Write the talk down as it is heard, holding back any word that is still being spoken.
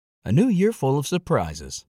A new year full of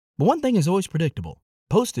surprises. But one thing is always predictable.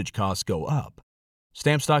 Postage costs go up.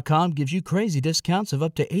 Stamps.com gives you crazy discounts of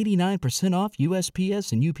up to 89% off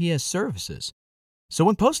USPS and UPS services. So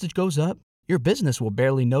when postage goes up, your business will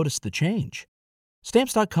barely notice the change.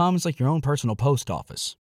 Stamps.com is like your own personal post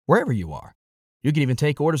office, wherever you are. You can even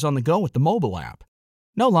take orders on the go with the mobile app.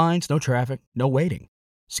 No lines, no traffic, no waiting.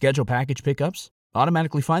 Schedule package pickups,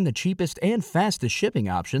 automatically find the cheapest and fastest shipping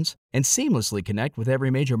options, and seamlessly connect with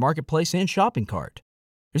every major marketplace and shopping cart.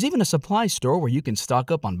 There's even a supply store where you can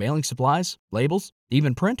stock up on mailing supplies, labels,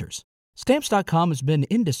 even printers. Stamps.com has been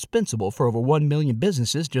indispensable for over 1 million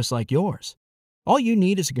businesses just like yours. All you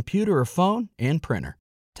need is a computer or phone and printer.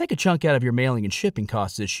 Take a chunk out of your mailing and shipping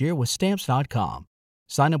costs this year with Stamps.com.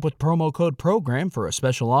 Sign up with promo code PROGRAM for a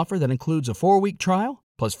special offer that includes a 4-week trial,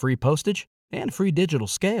 plus free postage and free digital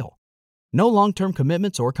scale. No long-term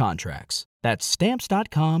commitments or contracts. That's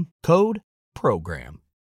Stamps.com, code PROGRAM.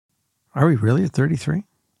 Are we really at 33?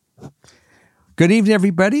 Good evening,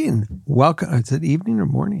 everybody, and welcome. Is it evening or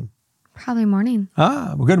morning? Probably morning.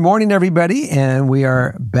 Well, good morning, everybody, and we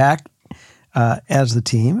are back as the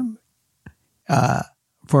team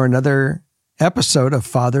for another episode of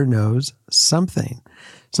Father Knows Something.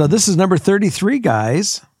 So this is number 33,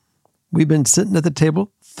 guys. We've been sitting at the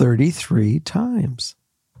table 33 times.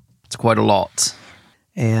 It's quite a lot.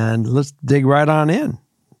 And let's dig right on in.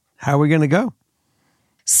 How are we going to go?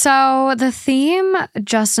 So the theme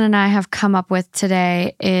Justin and I have come up with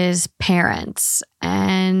today is parents.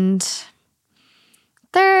 And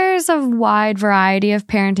there's a wide variety of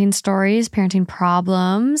parenting stories, parenting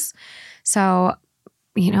problems. So,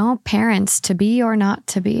 parents to be or not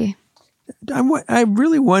to be. I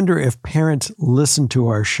really wonder if parents listen to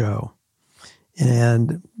our show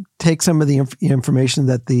and take some of the information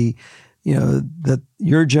that that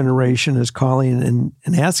your generation is calling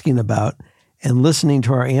and asking about and listening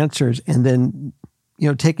to our answers, and then,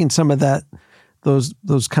 taking some of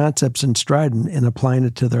those concepts in stride and applying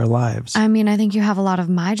it to their lives. I mean, I think you have a lot of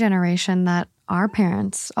my generation that are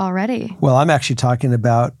parents already. Well, I'm actually talking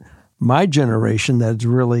about my generation that's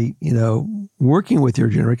really, working with your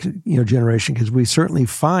generation, because we certainly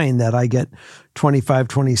find that I get 25,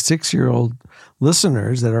 26-year-old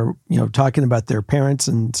listeners that are, talking about their parents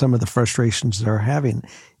and some of the frustrations they're having.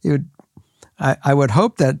 I would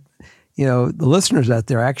hope that, the listeners out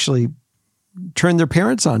there actually turn their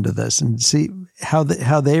parents onto this and see how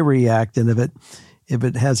they react, and if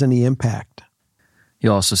it has any impact.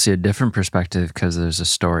 You also see a different perspective because there's a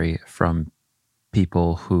story from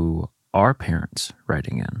people who are parents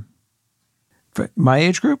writing in. For my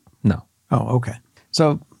age group? No. Oh, okay.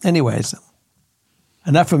 So anyways,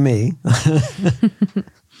 enough of me.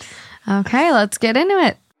 Okay, let's get into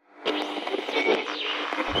it.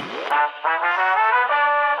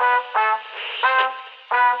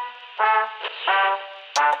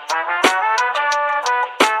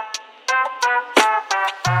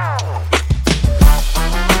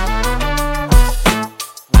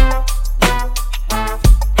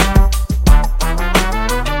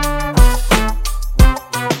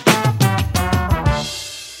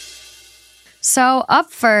 So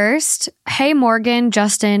up first, hey Morgan,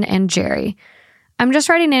 Justin, and Jerry. I'm just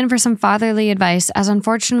writing in for some fatherly advice, as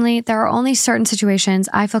unfortunately there are only certain situations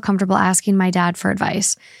I feel comfortable asking my dad for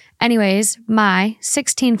advice. Anyways, my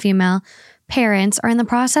 16 female parents are in the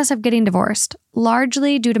process of getting divorced,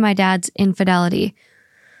 largely due to my dad's infidelity.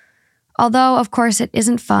 Although, of course, it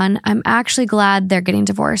isn't fun, I'm actually glad they're getting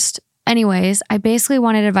divorced. Anyways, I basically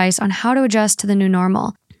wanted advice on how to adjust to the new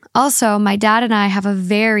normal. Also, my dad and I have a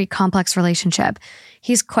very complex relationship.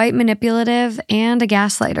 He's quite manipulative and a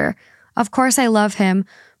gaslighter. Of course, I love him,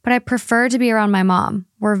 but I prefer to be around my mom.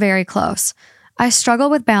 We're very close. I struggle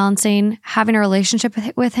with balancing having a relationship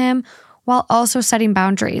with him while also setting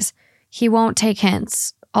boundaries. He won't take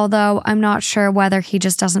hints, although I'm not sure whether he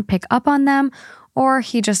just doesn't pick up on them or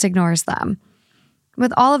he just ignores them.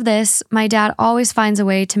 With all of this, my dad always finds a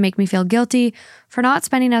way to make me feel guilty for not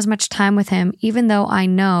spending as much time with him, even though I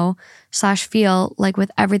know/feel like with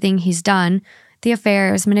everything he's done, the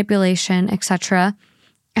affairs, manipulation, etc.,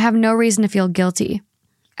 I have no reason to feel guilty.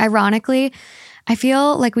 Ironically, I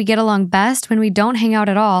feel like we get along best when we don't hang out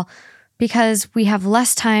at all because we have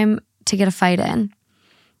less time to get a fight in.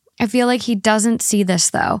 I feel like he doesn't see this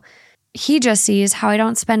though. He just sees how I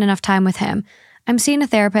don't spend enough time with him. I'm seeing a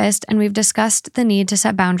therapist and we've discussed the need to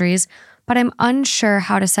set boundaries, but I'm unsure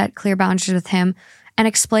how to set clear boundaries with him and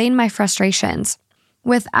explain my frustrations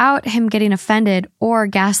without him getting offended or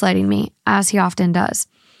gaslighting me, as he often does.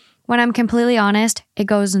 When I'm completely honest, it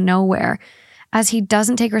goes nowhere, as he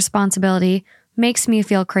doesn't take responsibility, makes me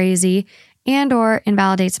feel crazy, and or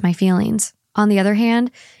invalidates my feelings. On the other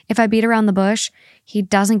hand, if I beat around the bush, he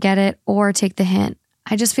doesn't get it or take the hint.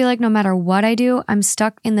 I just feel like no matter what I do, I'm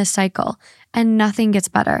stuck in this cycle and nothing gets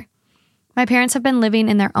better. My parents have been living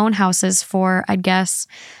in their own houses for, I'd guess,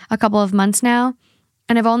 a couple of months now,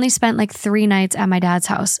 and I've only spent like 3 nights at my dad's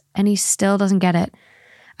house, and he still doesn't get it.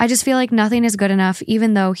 I just feel like nothing is good enough,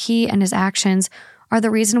 even though he and his actions are the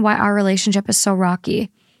reason why our relationship is so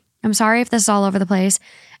rocky. I'm sorry if this is all over the place,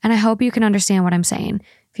 and I hope you can understand what I'm saying.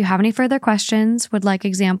 If you have any further questions, would like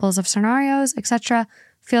examples of scenarios, etc.,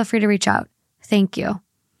 feel free to reach out. Thank you.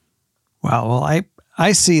 Wow. Well,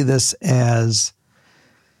 I see this as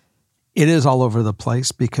it is all over the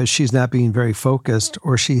place because she's not being very focused,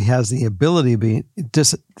 or she has the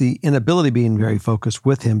inability being very focused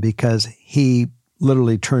with him because he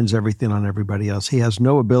literally turns everything on everybody else. He has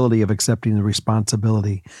no ability of accepting the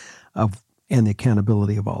responsibility of and the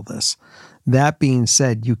accountability of all this. That being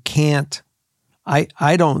said, you can't,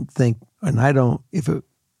 I don't think, and I don't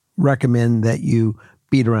recommend that you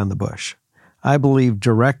beat around the bush. I believe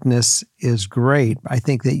directness is great. I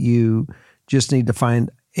think that you just need to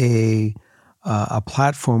find a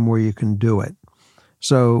platform where you can do it.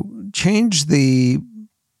 So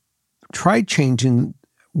try changing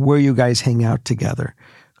where you guys hang out together,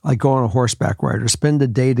 like go on a horseback ride or spend a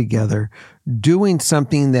day together doing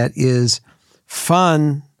something that is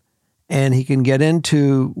fun and he can get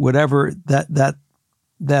into whatever that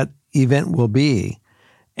event will be.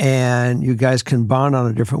 And you guys can bond on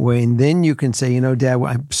a different way. And then you can say, Dad,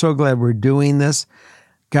 I'm so glad we're doing this.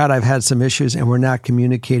 God, I've had some issues and we're not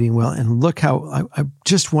communicating well. And look how I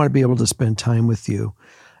just want to be able to spend time with you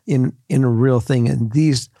in a real thing.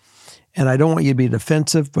 And I don't want you to be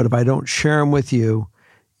defensive, but if I don't share them with you,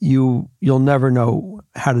 you'll never know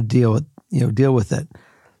how to deal with it.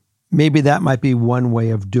 Maybe that might be one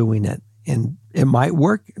way of doing it. And it might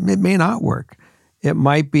work. It may not work. It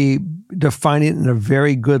might be defining it in a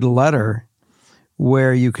very good letter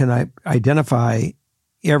where you can identify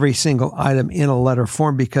every single item in a letter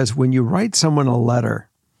form, because when you write someone a letter,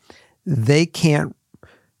 they can't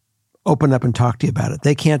open up and talk to you about it.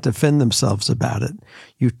 They can't defend themselves about it.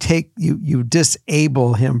 You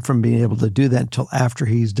disable him from being able to do that until after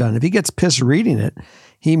he's done. If he gets pissed reading it,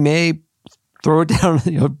 he may throw it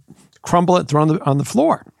down, crumble it, throw it on the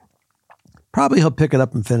floor. Probably he'll pick it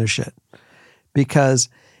up and finish it because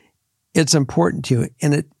it's important to you.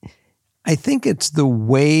 And I think it's the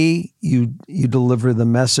way you deliver the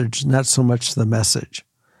message, not so much the message.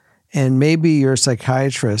 And maybe your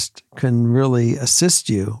psychiatrist can really assist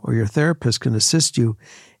you, or your therapist can assist you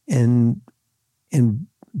in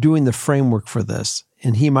doing the framework for this.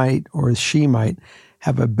 And he might or she might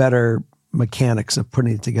have a better mechanics of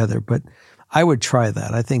putting it together. But I would try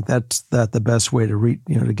that. I think that's the best way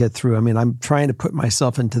to get through. I mean, I'm trying to put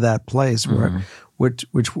myself into that place where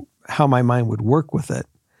how my mind would work with it.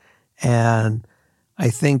 And I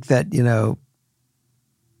think that,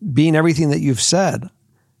 being everything that you've said,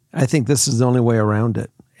 I think this is the only way around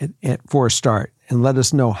it for a start. And let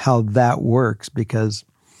us know how that works, because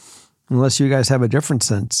unless you guys have a different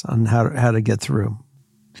sense on how to get through.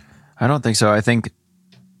 I don't think so. I think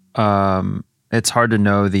it's hard to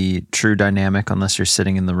know the true dynamic unless you're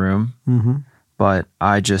sitting in the room. Mm-hmm. But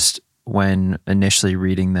when initially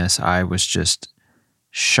reading this, I was just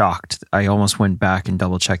shocked. I almost went back and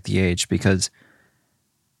double checked the age, because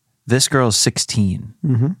this girl is 16.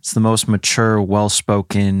 Mm-hmm. It's the most mature,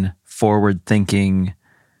 well-spoken, forward-thinking,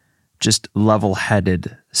 just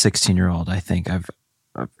level-headed 16-year-old I think I've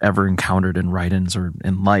ever encountered in write-ins or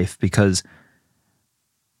in life, because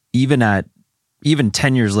even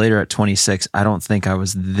 10 years later at 26, I don't think I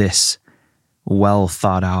was this well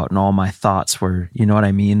thought out, and all my thoughts were, you know what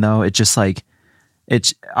I mean though? It just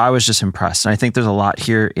I was just impressed. And I think there's a lot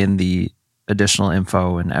here in the additional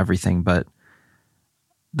info and everything, but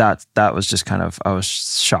that was just I was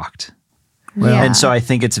shocked. Yeah. And so I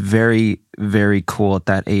think it's very, very cool at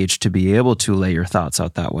that age to be able to lay your thoughts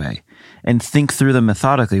out that way and think through them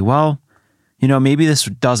methodically. Well, maybe this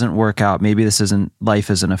doesn't work out. Maybe life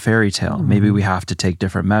isn't a fairy tale. Mm-hmm. Maybe we have to take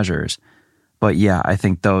different measures. But yeah, I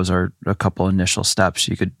think those are a couple initial steps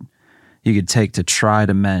you could take to try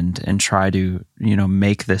to mend and try to,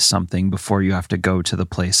 make this something before you have to go to the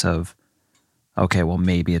place of, okay, well,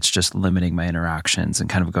 maybe it's just limiting my interactions and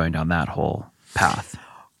kind of going down that whole path.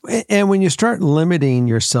 And when you start limiting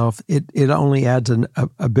yourself, it only adds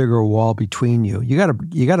a bigger wall between you. You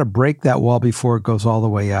got to break that wall before it goes all the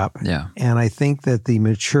way up. Yeah. And I think that the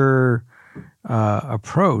mature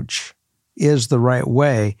approach is the right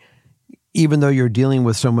way, even though you're dealing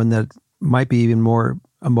with someone that might be even more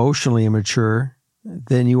emotionally immature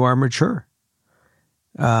than you are mature.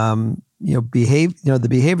 The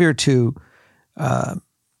behavior to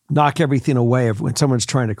knock everything away when someone's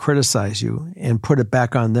trying to criticize you and put it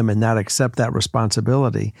back on them and not accept that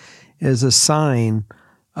responsibility is a sign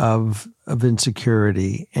of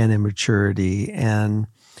insecurity and immaturity. And,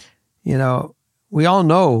 we all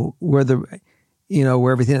know where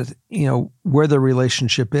where everything is, where the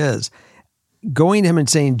relationship is. Going to him and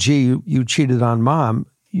saying, gee, you cheated on mom,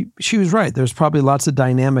 she was right. There's probably lots of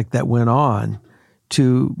dynamic that went on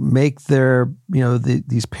to make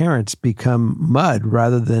these parents become mud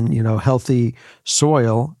rather than, healthy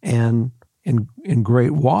soil and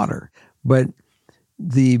great water. But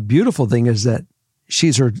the beautiful thing is that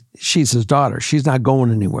she's his daughter. She's not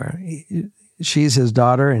going anywhere. She's his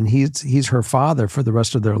daughter, and he's her father for the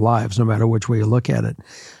rest of their lives, no matter which way you look at it.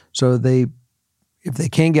 So if they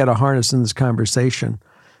can get a harness in this conversation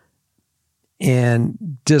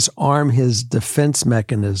and disarm his defense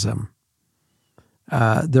mechanism,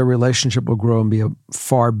 their relationship will grow and be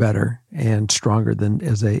far better and stronger than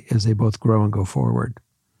as they both grow and go forward.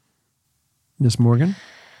 Ms. Morgan?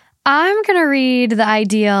 I'm going to read the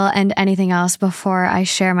ideal and anything else before I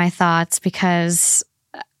share my thoughts, because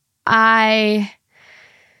I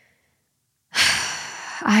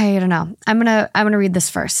don't know. I'm going to read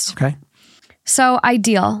this first. Okay. So,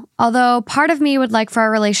 ideal. Although part of me would like for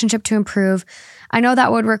our relationship to improve, I know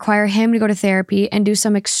that would require him to go to therapy and do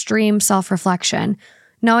some extreme self-reflection.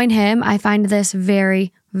 Knowing him, I find this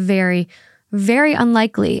very, very, very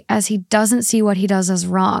unlikely, as he doesn't see what he does as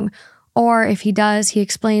wrong. Or if he does, he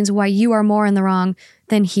explains why you are more in the wrong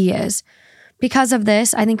than he is. Because of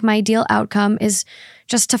this, I think my ideal outcome is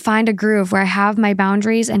just to find a groove where I have my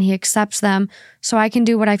boundaries and he accepts them so I can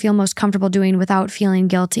do what I feel most comfortable doing without feeling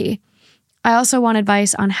guilty. I also want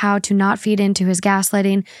advice on how to not feed into his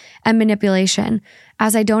gaslighting and manipulation,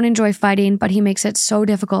 as I don't enjoy fighting, but he makes it so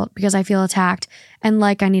difficult because I feel attacked and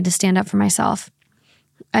like I need to stand up for myself.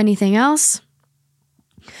 Anything else?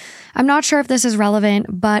 I'm not sure if this is relevant,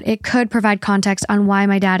 but it could provide context on why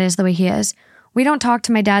my dad is the way he is. We don't talk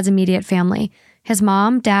to my dad's immediate family. His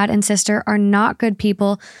mom, dad, and sister are not good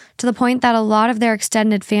people, to the point that a lot of their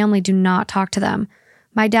extended family do not talk to them.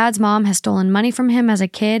 My dad's mom has stolen money from him as a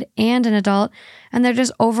kid and an adult, and they're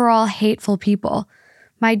just overall hateful people.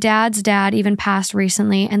 My dad's dad even passed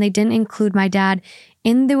recently, and they didn't include my dad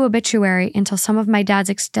in the obituary until some of my dad's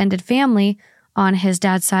extended family, on his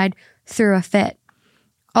dad's side, threw a fit.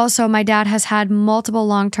 Also, my dad has had multiple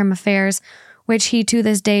long-term affairs, which he to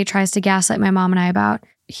this day tries to gaslight my mom and I about.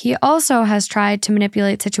 He also has tried to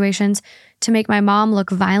manipulate situations to make my mom look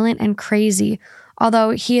violent and crazy,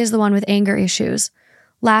 although he is the one with anger issues.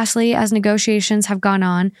 Lastly, as negotiations have gone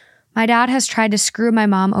on, my dad has tried to screw my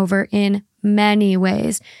mom over in many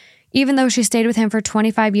ways. Even though she stayed with him for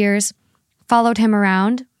 25 years, followed him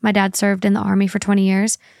around, my dad served in the army for 20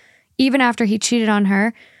 years, even after he cheated on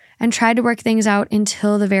her, and tried to work things out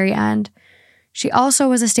until the very end. She also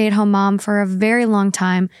was a stay-at-home mom for a very long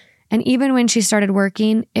time, and even when she started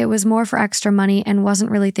working, it was more for extra money and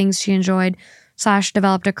wasn't really things she enjoyed /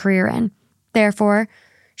 developed a career in. Therefore,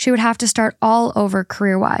 she would have to start all over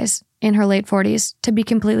career-wise in her late 40s to be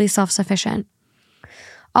completely self-sufficient.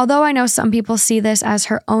 Although I know some people see this as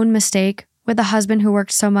her own mistake, with a husband who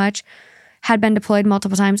worked so much, had been deployed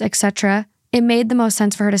multiple times, etc., it made the most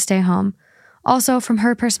sense for her to stay home. Also, from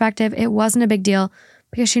her perspective, it wasn't a big deal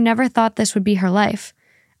because she never thought this would be her life.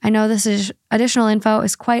 I know this is additional info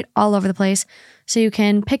is quite all over the place, so you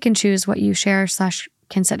can pick and choose what you share /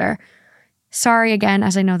 consider. Sorry again,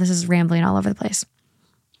 as I know this is rambling all over the place.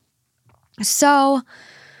 So,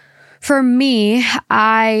 for me,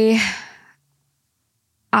 I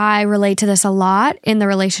relate to this a lot in the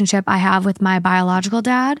relationship I have with my biological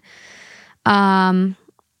dad.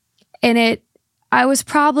 I was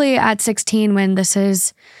probably at 16 when this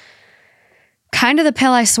is kind of the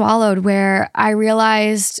pill I swallowed, where I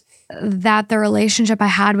realized that the relationship I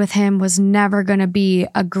had with him was never going to be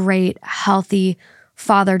a great, healthy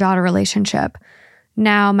father-daughter relationship.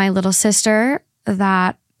 Now, my little sister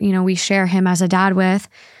that, we share him as a dad with,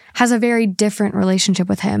 has a very different relationship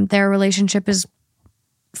with him. Their relationship is,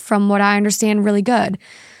 from what I understand, really good.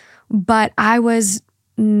 But I was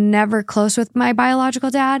never close with my biological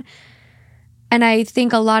dad. And I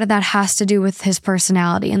think a lot of that has to do with his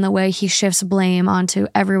personality and the way he shifts blame onto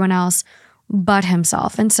everyone else but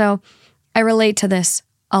himself. And so I relate to this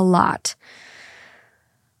a lot.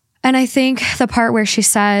 And I think the part where she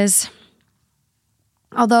says,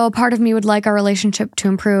 although a part of me would like our relationship to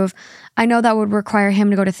improve, I know that would require him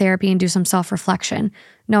to go to therapy and do some self-reflection.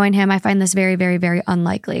 Knowing him, I find this very, very, very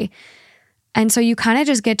unlikely. And so you kind of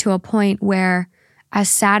just get to a point where, as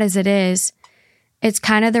sad as it is, it's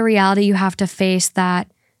kind of the reality you have to face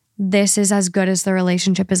that this is as good as the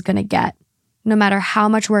relationship is going to get. no matter how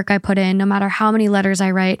much work I put in, no matter how many letters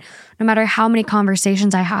I write, no matter how many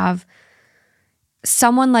conversations I have,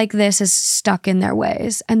 someone like this is stuck in their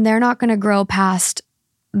ways and they're not going to grow past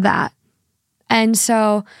that. And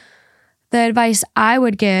so the advice I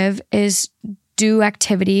would give is do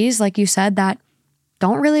activities, like you said, that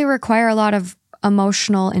don't really require a lot of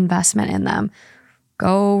emotional investment in them.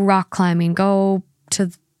 Go rock climbing, go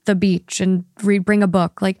to the beach and bring a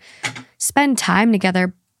book, like spend time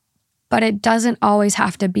together, but it doesn't always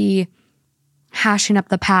have to be hashing up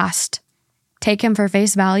the past. Take him for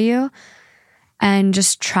face value and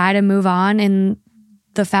just try to move on in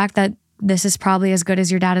the fact that this is probably as good as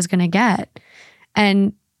your dad is going to get.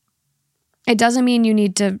 And it doesn't mean you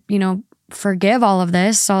need to, forgive all of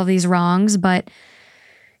this, all of these wrongs, but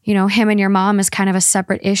him and your mom is kind of a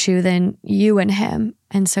separate issue than you and him.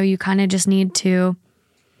 And so you kind of just need to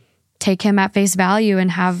take him at face value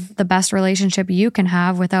and have the best relationship you can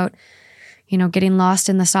have without, getting lost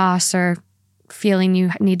in the sauce or feeling you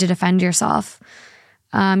need to defend yourself.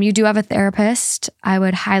 You do have a therapist. I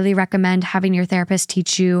would highly recommend having your therapist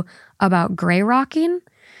teach you about gray rocking.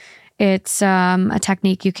 It's a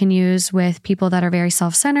technique you can use with people that are very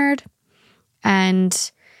self-centered,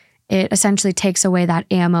 and it essentially takes away that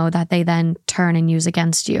ammo that they then turn and use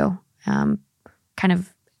against you. Kind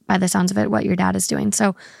of by the sounds of it, what your dad is doing.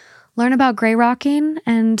 So learn about gray rocking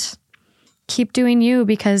and keep doing you,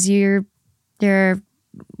 because you're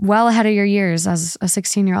well ahead of your years as a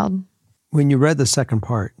 16-year-old. When you read the second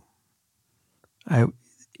part,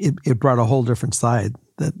 it brought a whole different side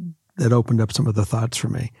that opened up some of the thoughts for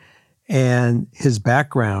me. And his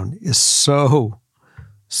background is so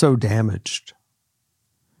damaged.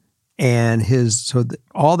 And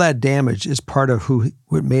all that damage is part of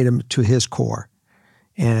what made him to his core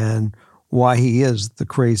and why he is the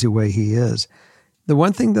crazy way he is. The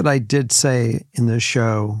one thing that I did say in this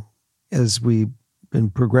show, as we've been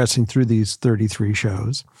progressing through these 33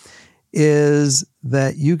 shows, is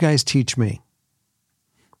that you guys teach me.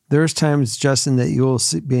 There's times, Justin, that you'll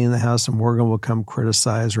be in the house and Morgan will come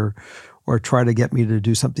criticize or try to get me to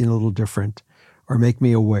do something a little different or make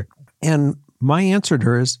me aware. And my answer to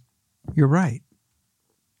her is, you're right.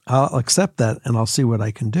 I'll accept that and I'll see what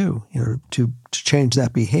I can do, to change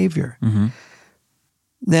that behavior. Mm-hmm.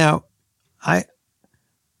 Now,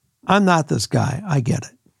 I'm not this guy. I get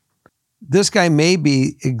it. This guy may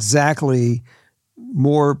be exactly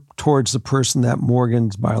more towards the person that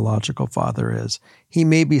Morgan's biological father is. He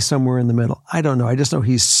may be somewhere in the middle. I don't know. I just know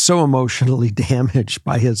he's so emotionally damaged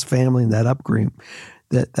by his family and that upbringing,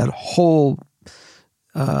 that whole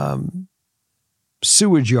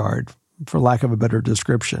sewage yard, for lack of a better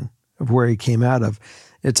description, of where he came out of.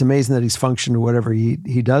 It's amazing that he's functioned to whatever he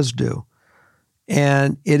does do.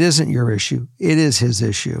 And it isn't your issue. It is his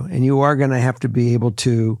issue. And you are going to have to be able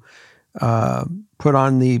to put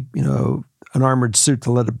on an armored suit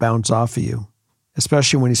to let it bounce off of you,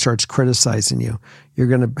 especially when he starts criticizing you. You're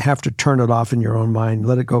going to have to turn it off in your own mind,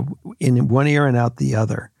 let it go in one ear and out the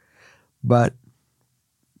other. But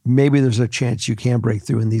maybe there's a chance you can break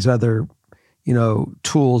through in these other,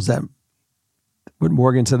 tools that, what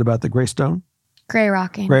Morgan said about the Greystone? Gray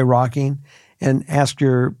rocking. Gray rocking. And ask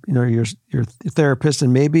your therapist,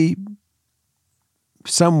 and maybe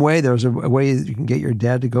some way there's a way that you can get your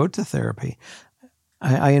dad to go to therapy.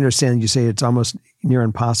 I understand you say it's almost near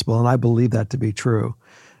impossible, and I believe that to be true.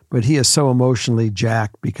 But he is so emotionally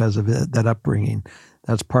jacked because of that upbringing.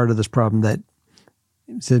 That's part of this problem that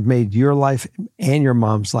made your life and your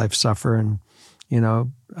mom's life suffer. And,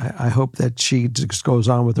 I hope that she just goes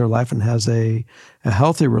on with her life and has a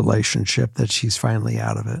healthy relationship, that she's finally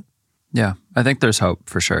out of it. Yeah, I think there's hope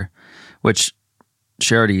for sure, which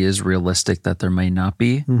Charity is realistic that there may not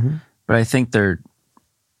be. Mm-hmm. But I think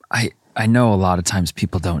I know a lot of times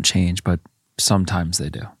people don't change, but sometimes they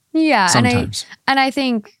do. Yeah. Sometimes. And I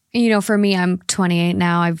think, for me, I'm 28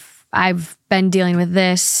 now. I've been dealing with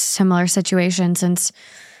this similar situation since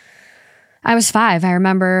I was 5. I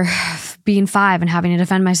remember being 5 and having to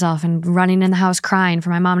defend myself and running in the house crying for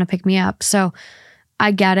my mom to pick me up. So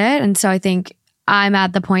I get it. And so I think I'm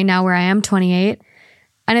at the point now where I am 28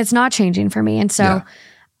 and it's not changing for me. And so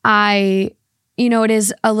it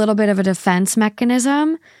is a little bit of a defense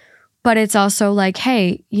mechanism, but it's also like,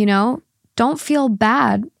 hey, don't feel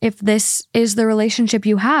bad if this is the relationship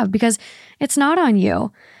you have, because it's not on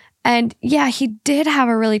you. And yeah, he did have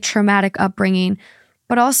a really traumatic upbringing,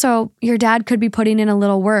 but also your dad could be putting in a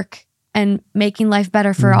little work and making life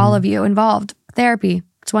better for all of you involved. Therapy,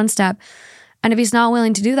 it's one step. And if he's not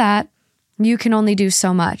willing to do that, you can only do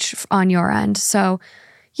so much on your end. So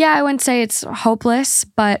yeah, I wouldn't say it's hopeless,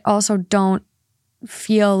 but also don't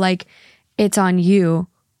feel like it's on you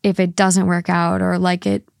if it doesn't work out, or like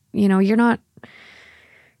it, you're not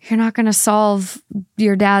going to solve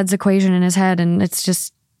your dad's equation in his head. And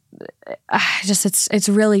it's it's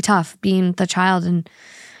really tough being the child and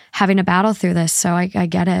having to battle through this. So I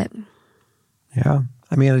get it. Yeah.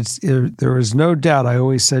 I mean, there is no doubt. I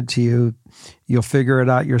always said to you, you'll figure it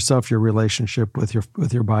out yourself, your relationship with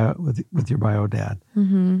your bio dad.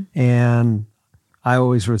 Mm-hmm. And I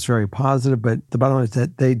always was very positive, but the bottom line is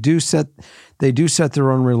that they do set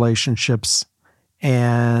their own relationships,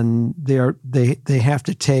 and they have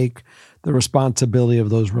to take the responsibility of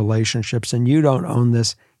those relationships. And you don't own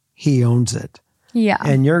this; he owns it. Yeah.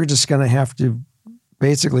 And you're just going to have to,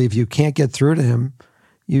 basically, if you can't get through to him,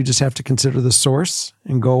 you just have to consider the source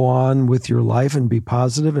and go on with your life and be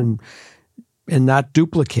positive and not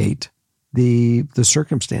duplicate the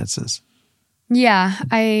circumstances. Yeah,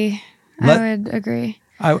 I would agree.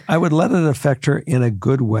 I would let it affect her in a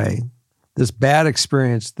good way. This bad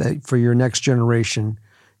experience, that for your next generation,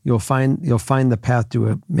 you'll find the path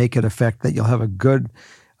to make it affect that. You'll have a good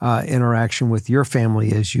interaction with your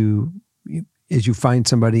family as you find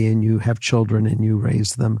somebody and you have children and you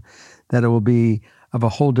raise them, that it will be of a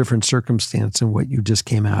whole different circumstance than what you just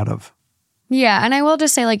came out of. Yeah, and I will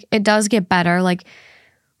just say, like, it does get better. Like,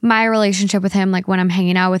 my relationship with him, like when I'm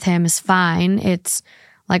hanging out with him, is fine. It's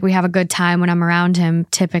like we have a good time when I'm around him,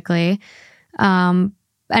 typically. And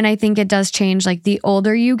I think it does change. Like, the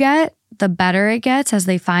older you get, the better it gets, as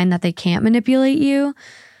they find that they can't manipulate you.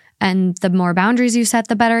 And the more boundaries you set,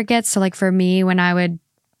 the better it gets. So like for me, when I would,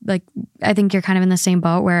 like, I think you're kind of in the same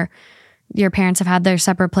boat where your parents have had their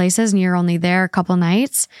separate places and you're only there a couple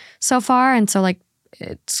nights so far. And so like,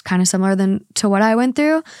 it's kind of similar to what I went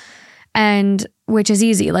through, and which is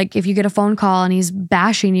easy. Like, if you get a phone call and he's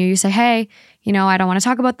bashing you, you say, hey, I don't want to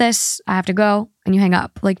talk about this. I have to go. And you hang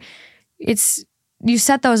up. Like, you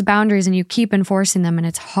set those boundaries and you keep enforcing them, and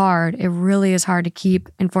it's hard. It really is hard to keep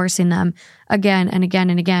enforcing them again and again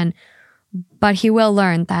and again. But he will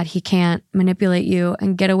learn that he can't manipulate you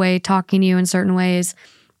and get away talking to you in certain ways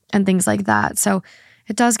and things like that. So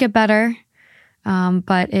it does get better,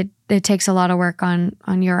 but it takes a lot of work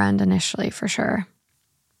on your end initially, for sure.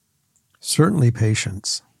 Certainly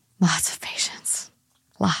patience. Lots of patience.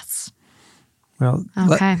 Lots. Well,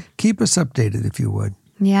 okay. Keep us updated if you would.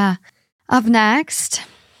 Yeah. Up next,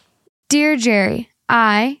 Dear Jerry,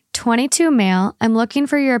 I, 22 male, am looking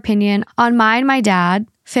for your opinion on my and my dad,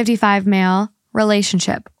 55 male,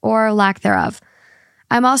 relationship or lack thereof.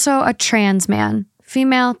 I'm also a trans man,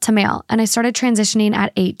 female to male, and I started transitioning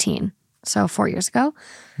at 18, so 4 years ago.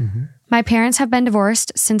 Mm-hmm. My parents have been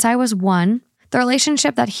divorced since I was 1. The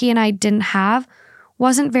relationship that he and I didn't have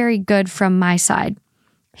wasn't very good from my side.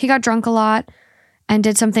 He got drunk a lot and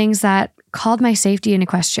did some things that called my safety into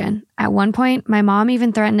question. At one point, my mom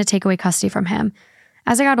even threatened to take away custody from him.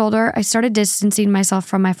 As I got older, I started distancing myself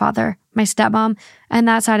from my father, my stepmom, and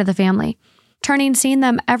that side of the family, turning seeing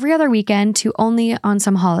them every other weekend to only on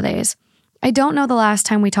some holidays. I don't know the last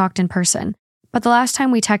time we talked in person, but the last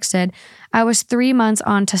time we texted, I was 3 months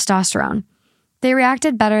on testosterone. They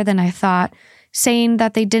reacted better than I thought, saying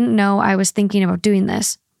that they didn't know I was thinking about doing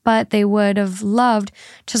this, but they would have loved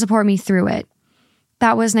to support me through it.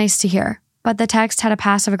 That was nice to hear, but the text had a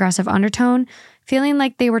passive-aggressive undertone, feeling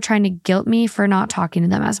like they were trying to guilt me for not talking to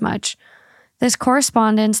them as much. This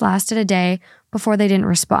correspondence lasted a day before they didn't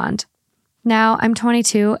respond. Now I'm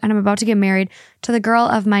 22 and I'm about to get married to the girl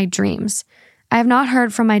of my dreams. I have not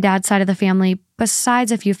heard from my dad's side of the family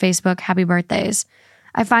besides a few Facebook happy birthdays.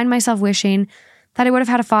 I find myself wishing that I would have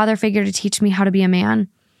had a father figure to teach me how to be a man.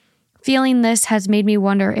 Feeling this has made me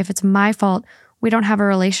wonder if it's my fault we don't have a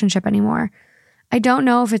relationship anymore. I don't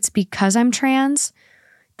know if it's because I'm trans.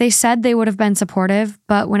 They said they would have been supportive,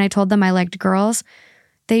 but when I told them I liked girls,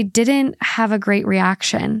 they didn't have a great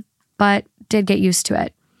reaction, but did get used to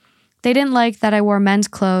it. They didn't like that I wore men's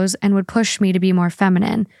clothes and would push me to be more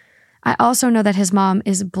feminine. I also know that his mom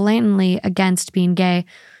is blatantly against being gay,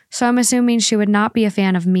 so I'm assuming she would not be a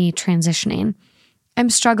fan of me transitioning. I'm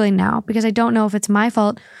struggling now because I don't know if it's my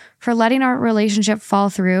fault for letting our relationship fall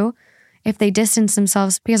through, if they distance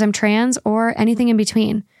themselves because I'm trans, or anything in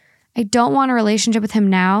between. I don't want a relationship with him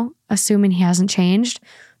now, assuming he hasn't changed,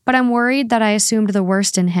 but I'm worried that I assumed the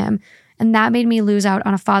worst in him, and that made me lose out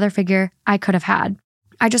on a father figure I could have had.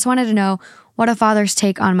 I just wanted to know what a father's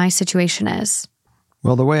take on my situation is.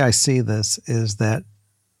 Well, the way I see this is that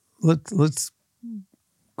let's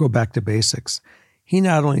go back to basics. He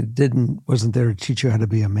not only wasn't there to teach you how to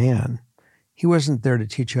be a man, he wasn't there to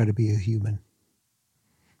teach you how to be a human.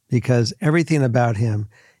 Because everything about him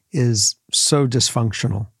is so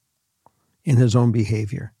dysfunctional in his own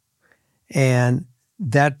behavior. And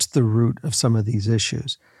that's the root of some of these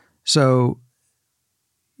issues. So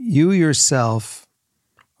you yourself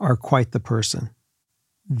are quite the person.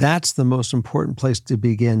 That's the most important place to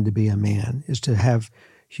begin to be a man, is to have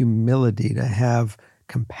humility, to have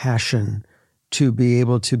compassion, to be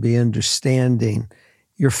able to be understanding.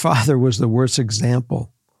 Your father was the worst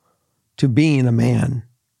example to being a man,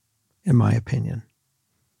 in my opinion,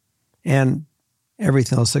 and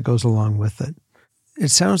everything else that goes along with it.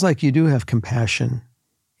 It sounds like you do have compassion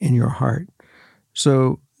in your heart.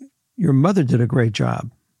 So your mother did a great job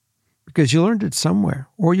because you learned it somewhere,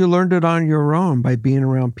 or you learned it on your own by being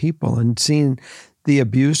around people and seeing the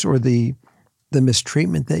abuse or the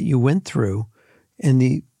mistreatment that you went through and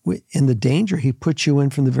the danger he put you in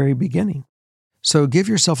from the very beginning. So give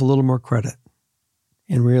yourself a little more credit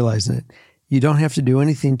in realizing it. You don't have to do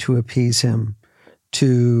anything to appease him,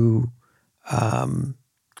 to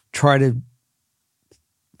try to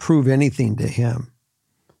prove anything to him.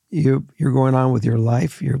 You're going on with your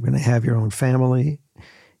life. You're going to have your own family.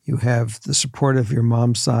 You have the support of your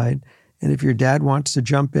mom's side. And if your dad wants to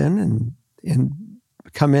jump in and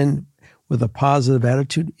come in with a positive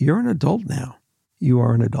attitude, you're an adult now. You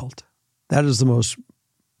are an adult. That is the most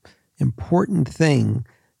important thing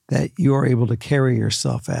that you are able to carry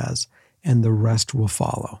yourself as, and the rest will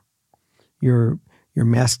follow. Your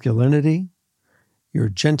masculinity, your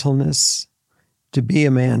gentleness. To be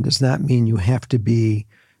a man does not mean you have to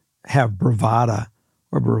have bravado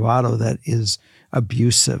that is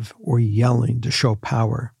abusive or yelling to show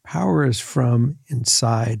power. Power is from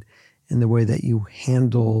inside in the way that you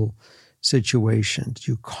handle situations.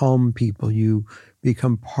 You calm people. You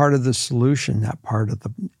become part of the solution,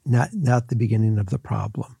 not the beginning of the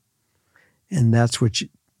problem. And that's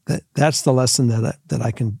that's the lesson that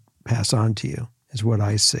I can pass on to you, is what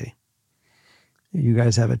I see. You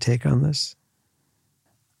guys have a take on this?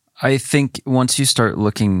 I think once you start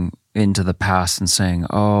looking into the past and saying,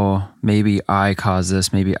 oh, maybe I caused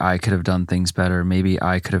this, maybe I could have done things better, maybe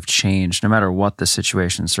I could have changed, no matter what the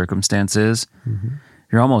situation, circumstance is,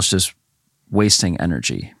 you're almost just wasting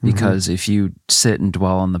energy. Because if you sit and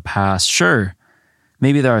dwell on the past, sure,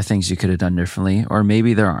 maybe there are things you could have done differently, or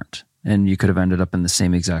maybe there aren't, and you could have ended up in the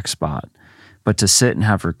same exact spot. But to sit and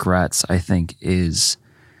have regrets, I think is,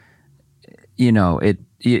 you're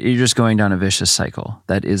just going down a vicious cycle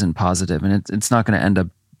that isn't positive, and it's not going to end up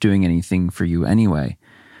doing anything for you anyway.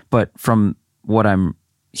 But from what I'm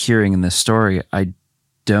hearing in this story, I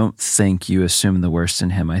don't think you assumed the worst in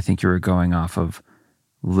him. I think you were going off of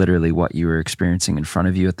literally what you were experiencing in front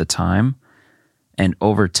of you at the time. And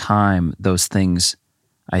over time, those things,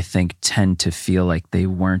 I think, tend to feel like they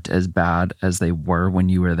weren't as bad as they were when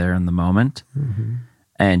you were there in the moment.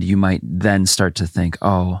 And you might then start to think,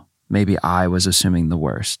 oh, maybe I was assuming the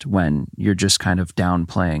worst, when you're just kind of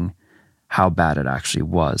downplaying how bad it actually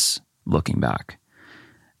was looking back.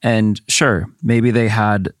 And sure, maybe they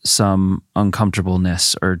had some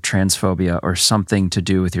uncomfortableness or transphobia or something to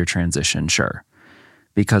do with your transition, sure,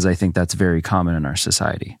 because I think that's very common in our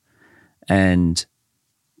society. And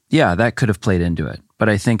yeah, that could have played into it. But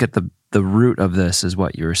I think at the root of this is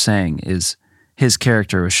what you were saying, is his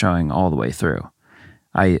character was showing all the way through.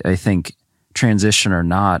 I think transition or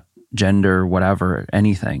not, gender, whatever,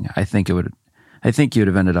 anything, I think you would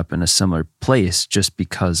have ended up in a similar place just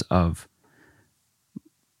because of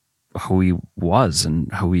who he was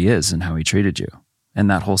and who he is and how he treated you and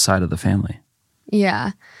that whole side of the family.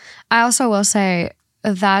 Yeah. I also will say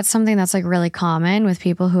that's something that's like really common with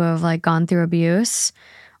people who have like gone through abuse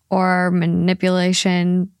or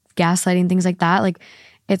manipulation, gaslighting, things like that. Like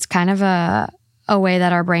it's kind of a way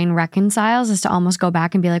that our brain reconciles, is to almost go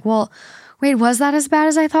back and be like, well, wait, was that as bad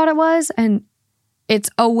as I thought it was? And it's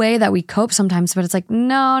a way that we cope sometimes, but it's like,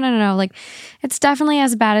 no. Like, it's definitely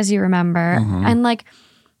as bad as you remember. And like,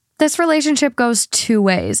 this relationship goes two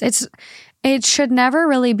ways. It should never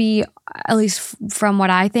really be, at least from what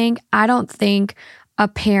I don't think a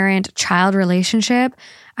parent-child relationship,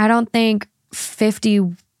 I don't think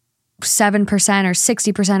 57% or 60%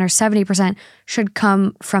 or 70% should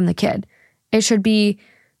come from the kid. It should be,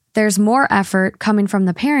 there's more effort coming from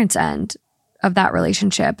the parent's end of that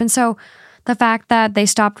relationship. And so the fact that they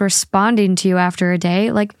stopped responding to you after a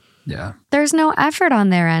day, like, there's no effort on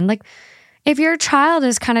their end. Like, if your child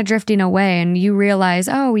is kind of drifting away and you realize,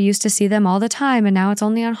 oh, we used to see them all the time and now it's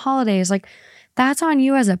only on holidays, like, that's on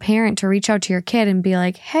you as a parent to reach out to your kid and be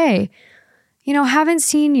like, hey, haven't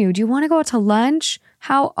seen you. Do you want to go out to lunch?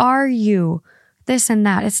 How are you? This and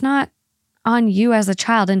that. It's not on you as a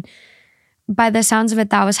child. And by the sounds of it,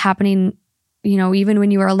 that was happening, even when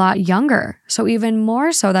you were a lot younger. So even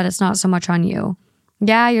more so that it's not so much on you.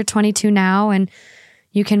 Yeah, you're 22 now and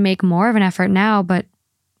you can make more of an effort now, but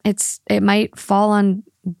it might fall on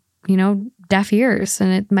deaf ears,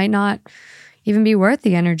 and it might not even be worth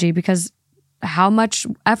the energy because how much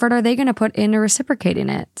effort are they going to put into reciprocating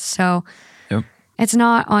it? So It's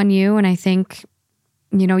not on you. And I think,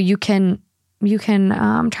 you can,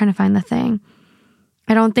 I'm trying to find the thing.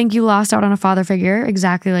 I don't think you lost out on a father figure,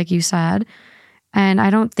 exactly like you said. And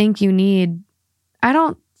I don't think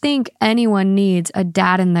anyone needs a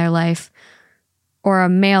dad in their life or a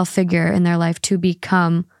male figure in their life to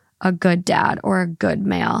become a good dad or a good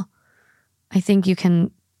male. I think you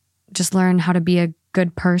can just learn how to be a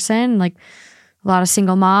good person. Like a lot of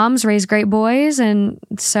single moms raise great boys. And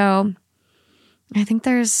so I think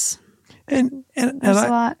there's a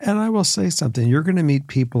lot. And I will say something. You're going to meet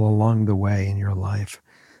people along the way in your life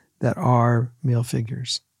that are male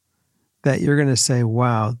figures that you're going to say,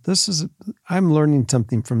 wow, I'm learning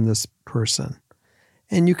something from this person.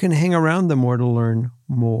 And you can hang around them more to learn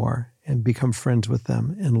more and become friends with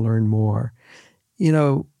them and learn more.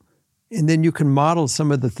 And then you can model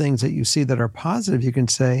some of the things that you see that are positive. You can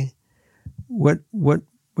say, what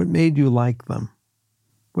made you like them?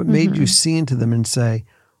 What made you see into them and say,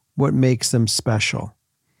 what makes them special?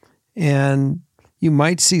 And you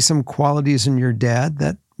might see some qualities in your dad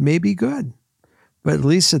that may be good. But at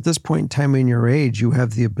least at this point in time in your age, you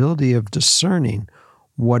have the ability of discerning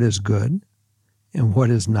what is good and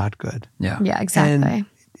what is not good. Yeah, exactly. And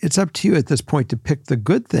it's up to you at this point to pick the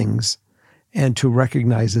good things and to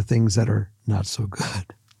recognize the things that are not so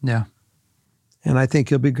good. Yeah. And I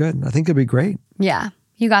think you'll be good. I think you'll be great. Yeah,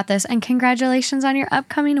 you got this. And congratulations on your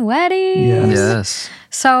upcoming wedding. Yes.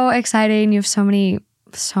 So exciting. You have so many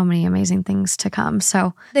amazing things to come.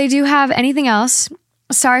 So they do have anything else.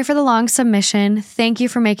 Sorry for the long submission. Thank you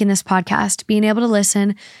for making this podcast. Being able to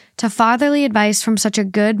listen to fatherly advice from such a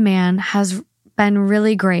good man has been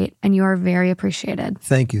really great, and you are very appreciated.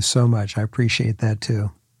 Thank you so much. I appreciate that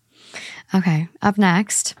too. Okay, up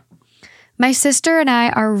next. My sister and I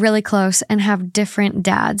are really close and have different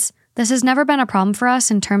dads. This has never been a problem for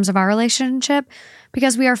us in terms of our relationship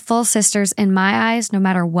because we are full sisters in my eyes no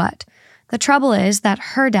matter what. The trouble is that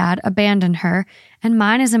her dad abandoned her and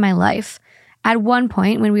mine is in my life. At one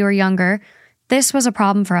point when we were younger, this was a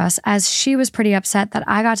problem for us as she was pretty upset that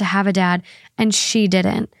I got to have a dad and she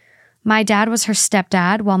didn't. My dad was her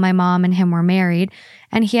stepdad while my mom and him were married,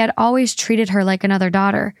 and he had always treated her like another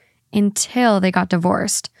daughter until they got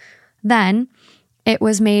divorced. Then it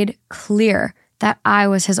was made clear that I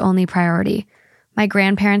was his only priority. My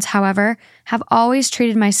grandparents, however, have always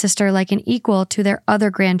treated my sister like an equal to their other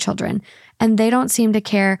grandchildren, and they don't seem to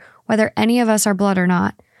care whether any of us are blood or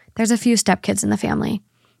not. There's a few stepkids in the family.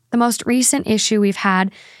 The most recent issue we've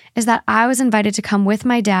had is that I was invited to come with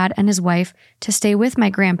my dad and his wife to stay with my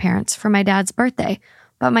grandparents for my dad's birthday,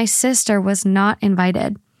 but my sister was not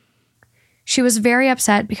invited. She was very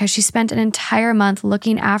upset because she spent an entire month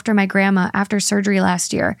looking after my grandma after surgery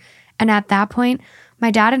last year, and at that point,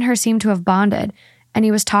 my dad and her seemed to have bonded, and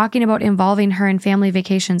he was talking about involving her in family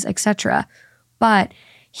vacations, etc., but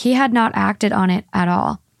he had not acted on it at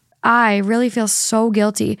all. I really feel so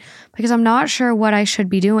guilty because I'm not sure what I should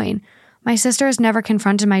be doing. My sister has never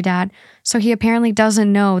confronted my dad, so he apparently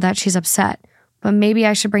doesn't know that she's upset, but maybe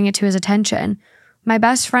I should bring it to his attention. My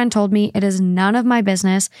best friend told me it is none of my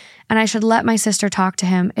business and I should let my sister talk to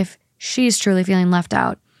him if she's truly feeling left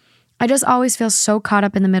out. I just always feel so caught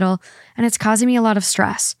up in the middle and it's causing me a lot of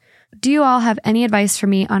stress. Do you all have any advice for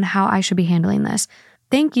me on how I should be handling this?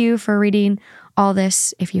 Thank you for reading all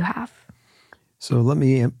this if you have. So let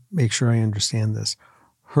me make sure I understand this.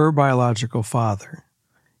 Her biological father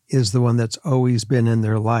is the one that's always been in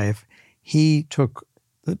their life. He took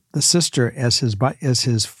the sister as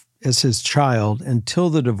his child until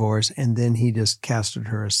the divorce, and then he just casted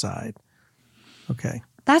her aside. Okay.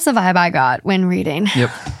 That's the vibe I got when reading.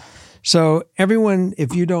 Yep. So everyone,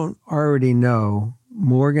 if you don't already know,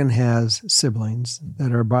 Morgan has siblings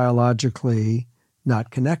that are biologically not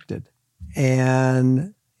connected.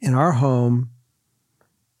 And in our home,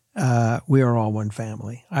 we are all one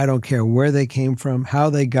family. I don't care where they came from, how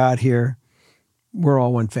they got here. We're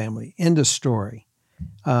all one family. End of story.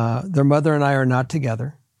 Their mother and I are not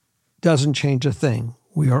together. Doesn't change a thing.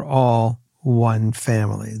 We are all one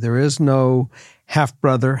family. There is no half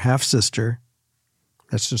brother, half sister.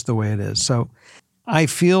 That's just the way it is. So I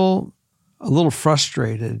feel a little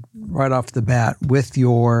frustrated right off the bat with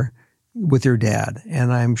your dad,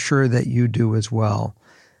 and I'm sure that you do as well.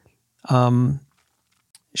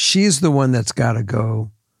 She's the one that's got to go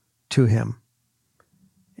to him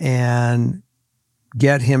and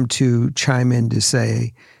get him to chime in to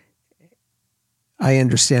say, I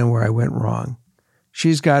understand where I went wrong.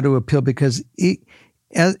 She's got to appeal because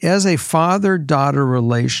as a father-daughter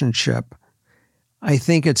relationship, I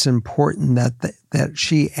think it's important that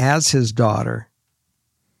she, as his daughter,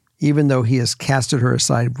 even though he has casted her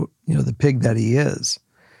aside, the pig that he is,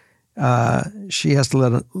 she has to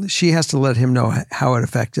let him know how it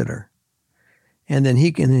affected her, and then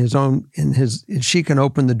he can she can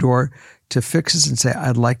open the door to fix this and say,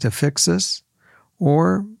 "I'd like to fix this,"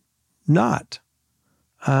 or not.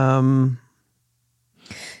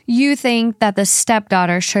 You think that the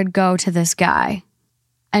stepdaughter should go to this guy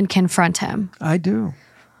and confront him? I do.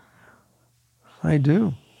 I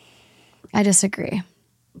disagree.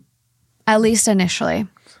 At least initially.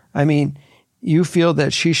 I mean, you feel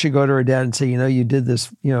that she should go to her dad and say, you did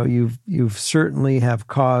this, you've certainly have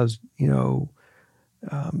caused,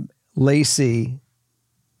 Lacey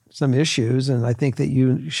some issues, and I think that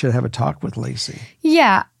you should have a talk with Lacey.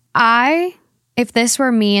 Yeah. If this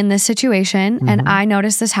were me in this situation and I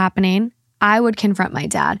noticed this happening, I would confront my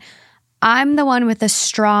dad. I'm the one with a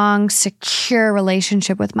strong, secure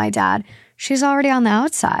relationship with my dad. She's already on the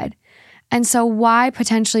outside. And so why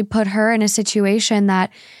potentially put her in a situation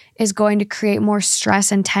that is going to create more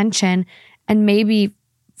stress and tension and maybe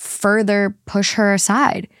further push her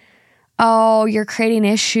aside? Oh, you're creating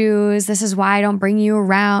issues. This is why I don't bring you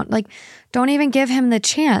around. Like, don't even give him the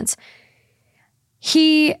chance.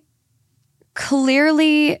 He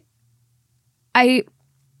clearly,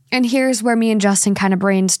 and here's where me and Justin kind of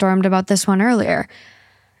brainstormed about this one earlier.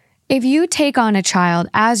 If you take on a child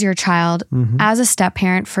as your child, as a step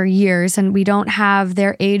parent for years, and we don't have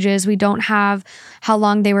their ages, we don't have how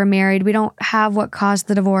long they were married, we don't have what caused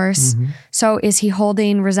the divorce. So is he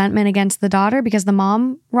holding resentment against the daughter because the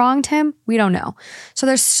mom wronged him? We don't know. So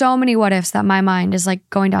there's so many what ifs that my mind is like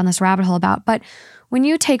going down this rabbit hole about. But when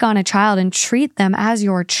you take on a child and treat them as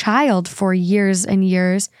your child for years and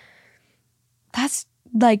years, that's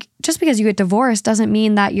like, just because you get divorced doesn't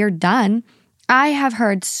mean that you're done. I have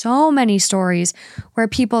heard so many stories where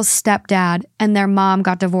people's stepdad and their mom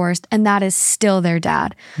got divorced and that is still their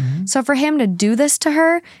dad. So for him to do this to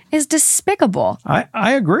her is despicable.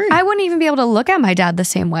 I agree. I wouldn't even be able to look at my dad the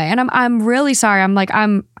same way. And I'm really sorry.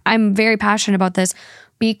 I'm very passionate about this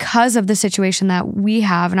because of the situation that we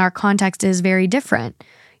have, and our context is very different.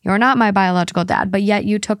 You're not my biological dad, but yet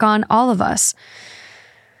you took on all of us.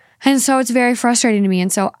 And so it's very frustrating to me.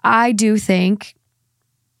 And so I do think,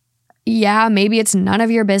 yeah, maybe it's none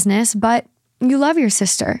of your business, but you love your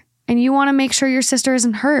sister and you want to make sure your sister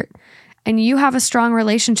isn't hurt. And you have a strong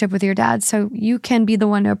relationship with your dad, so you can be the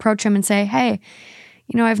one to approach him and say, hey,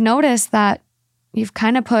 I've noticed that you've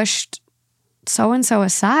kind of pushed so-and-so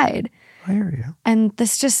aside. I hear you. And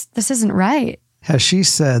this isn't right. Has she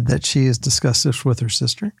said that she has discussed this with her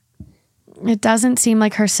sister? It doesn't seem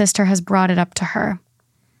like her sister has brought it up to her.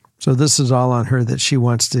 So this is all on her, that she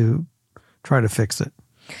wants to try to fix it.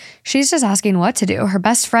 She's just asking what to do. Her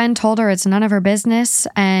best friend told her it's none of her business,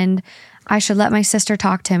 and I should let my sister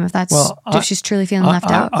talk to him if she's truly feeling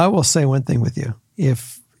left out. I will say one thing with you.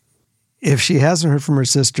 If she hasn't heard from her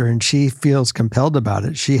sister and she feels compelled about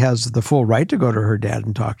it, she has the full right to go to her dad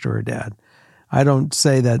and talk to her dad. I don't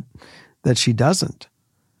say that she doesn't.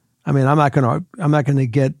 I mean, I'm not going to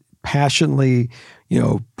get passionately,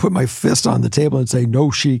 put my fist on the table and say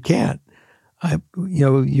no, she can't.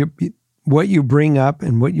 What you bring up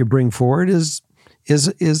and what you bring forward is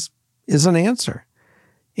an answer.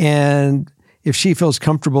 And if she feels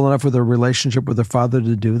comfortable enough with her relationship with her father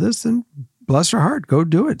to do this, then bless her heart, go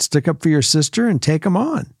do it. Stick up for your sister and take them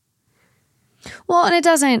on. Well,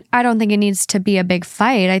 and I don't think it needs to be a big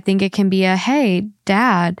fight. I think it can be hey,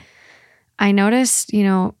 Dad, I noticed,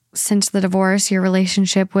 since the divorce, your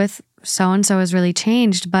relationship with so-and-so has really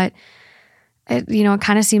changed, but it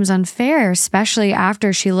kind of seems unfair, especially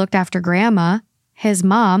after she looked after Grandma, his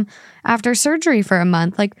mom, after surgery for a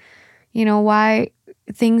month. Like, why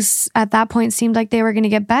things at that point seemed like they were going to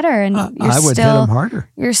get better, and I would hit him harder.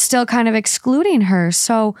 You're still kind of excluding her.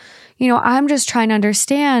 So, I'm just trying to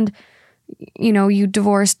understand, you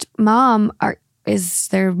divorced mom. Is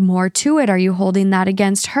there more to it? Are you holding that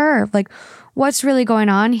against her? Like, what's really going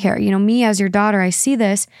on here? Me as your daughter, I see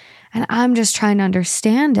this, and I'm just trying to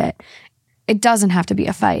understand it. It doesn't have to be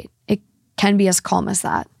a fight. It can be as calm as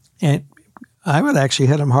that. And I would actually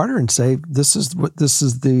hit him harder and say, this is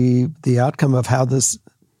the outcome of how this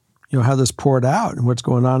poured out and what's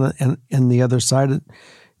going on in the other side,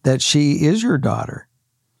 that she is your daughter.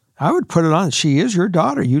 I would put it on. She is your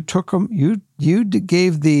daughter. You took them. You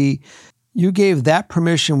gave that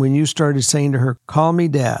permission when you started saying to her, "Call me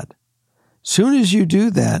Dad." Soon as you do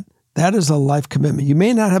that, that is a life commitment. You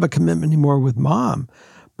may not have a commitment anymore with Mom,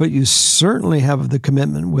 but you certainly have the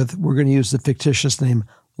commitment with, we're going to use the fictitious name,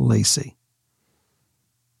 Lacey.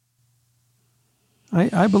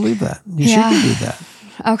 I believe that. You should do that.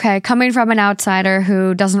 Okay, coming from an outsider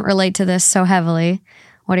who doesn't relate to this so heavily,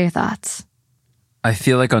 what are your thoughts? I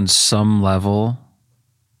feel like on some level,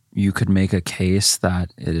 you could make a case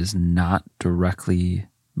that it is not directly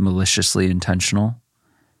maliciously intentional.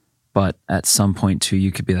 But at some point too,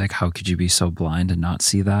 you could be like, how could you be so blind and not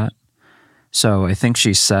see that? So I think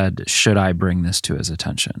she said, should I bring this to his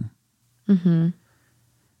attention? Mm-hmm.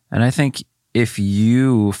 And I think if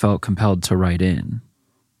you felt compelled to write in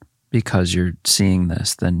because you're seeing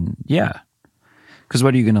this, then yeah. Because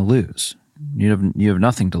what are you going to lose? You have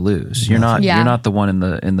nothing to lose. You're not the one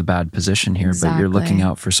in the bad position here, but you're looking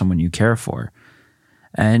out for someone you care for.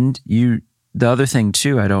 And the other thing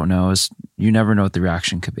too, I don't know, is you never know what the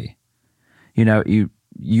reaction could be.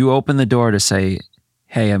 You open the door to say,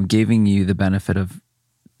 hey, I'm giving you the benefit of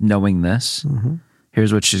knowing this. Mm-hmm.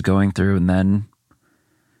 Here's what she's going through. And then,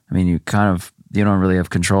 I mean, you don't really have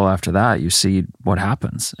control after that. You see what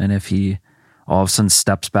happens. And if he all of a sudden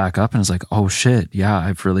steps back up and is like, oh shit, yeah,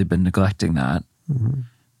 I've really been neglecting that,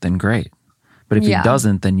 then great. But if he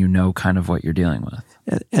doesn't, then you know kind of what you're dealing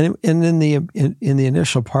with. And in the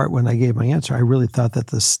initial part when I gave my answer, I really thought that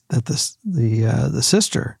the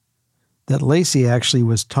sister, that Lacey actually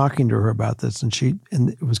was talking to her about this, and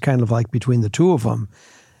it was kind of like between the two of them.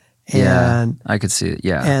 And I could see it.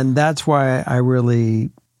 Yeah. And that's why I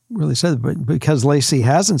really said it. But because Lacey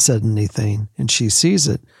hasn't said anything and she sees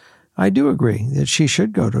it, I do agree that she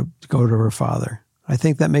should go to her father. I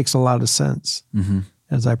think that makes a lot of sense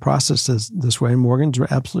as I process this way. And Morgan's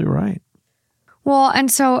absolutely right. Well, and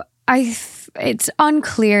so it's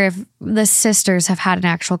unclear if the sisters have had an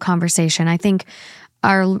actual conversation. I think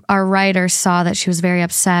our writer saw that she was very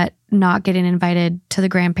upset not getting invited to the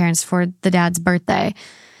grandparents for the dad's birthday.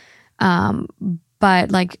 But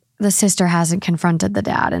like the sister hasn't confronted the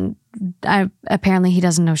dad, and apparently he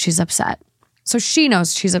doesn't know she's upset. So she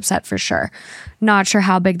knows she's upset for sure. Not sure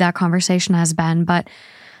how big that conversation has been, but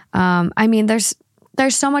I mean, there's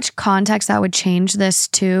so much context that would change this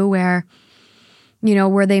too, where,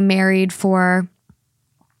 were they married for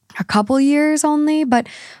a couple years only, but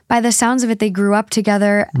by the sounds of it, they grew up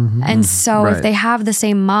together. Mm-hmm. And so if they have the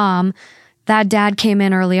same mom, that dad came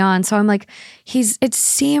in early on. So I'm like, it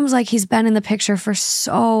seems like he's been in the picture for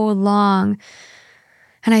so long.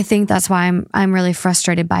 And I think that's why I'm really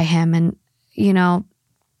frustrated by him. And,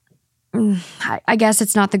 I guess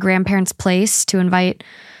it's not the grandparents' place to invite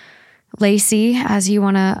Lacey, as you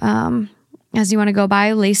want to go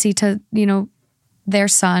by, Lacey to, their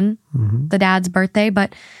son, the dad's birthday,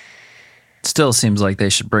 but still seems like they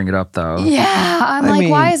should bring it up though. Yeah. I mean,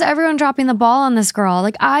 why is everyone dropping the ball on this girl?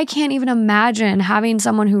 Like, I can't even imagine having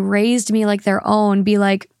someone who raised me like their own be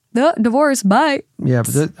like, divorce, bye. Yeah,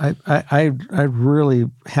 but I really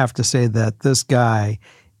have to say that this guy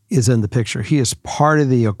is in the picture. He is part of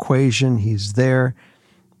the equation. He's there.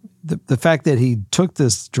 The fact that he took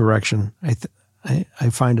this direction, I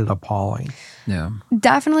find it appalling. Yeah,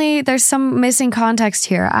 definitely. There's some missing context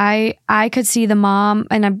here. I could see the mom,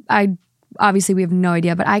 and I obviously we have no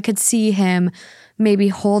idea, but I could see him maybe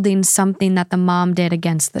holding something that the mom did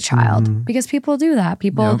against the child, because people do that.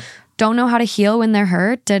 People don't know how to heal when they're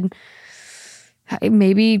hurt, and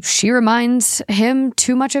maybe she reminds him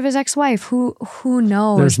too much of his ex-wife. Who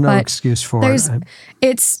knows? There's no excuse for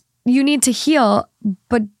it. You need to heal,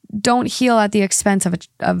 but don't heal at the expense of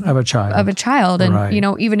a child. And, right.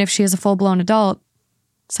 Even if she is a full-blown adult,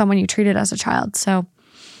 someone you treated as a child. So,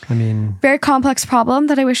 I mean, very complex problem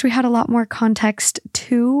that I wish we had a lot more context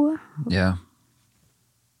to. Yeah.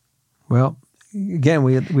 Well, again,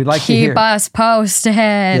 we'd like to hear. Keep us posted.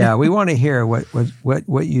 Yeah, we want to hear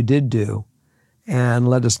what you did do, and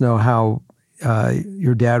let us know how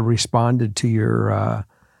your dad responded to your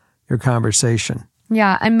conversation.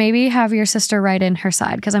 Yeah, and maybe have your sister write in her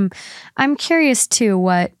side, because I'm curious too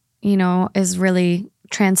what is really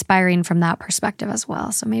transpiring from that perspective as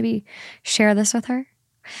well. So maybe share this with her.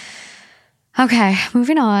 Okay,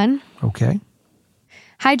 moving on. Okay.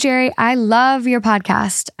 Hi, Jerry. I love your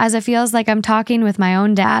podcast, as it feels like I'm talking with my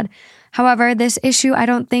own dad. However, this issue I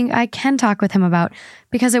don't think I can talk with him about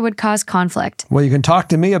because it would cause conflict. Well, you can talk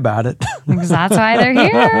to me about it. Because that's why they're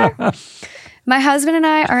here. My husband and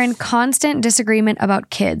I are in constant disagreement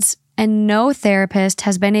about kids, and no therapist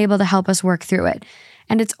has been able to help us work through it.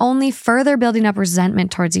 And it's only further building up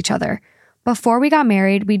resentment towards each other. Before we got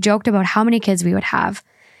married, we joked about how many kids we would have.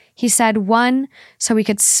 He said 1, so we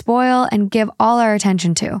could spoil and give all our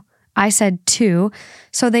attention to. I said 2,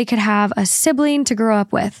 so they could have a sibling to grow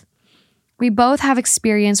up with. We both have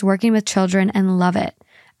experience working with children and love it.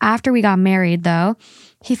 After we got married, though,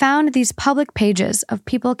 he found these public pages of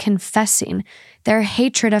people confessing their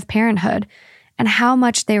hatred of parenthood and how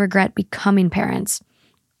much they regret becoming parents.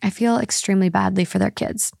 I feel extremely badly for their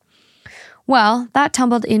kids. Well, that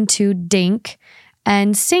tumbled into DINK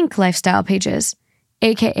and SYNC lifestyle pages,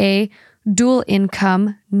 aka dual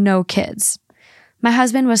income, no kids. My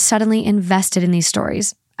husband was suddenly invested in these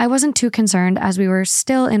stories. I wasn't too concerned as we were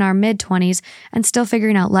still in our mid-20s and still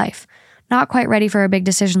figuring out life, not quite ready for a big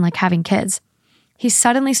decision like having kids. He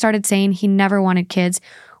suddenly started saying he never wanted kids,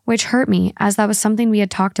 which hurt me as that was something we had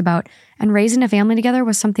talked about, and raising a family together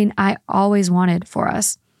was something I always wanted for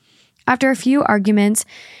us. After a few arguments,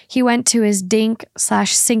 he went to his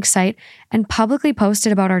DINK/SYNC site and publicly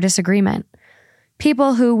posted about our disagreement.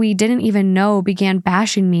 People who we didn't even know began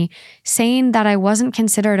bashing me, saying that I wasn't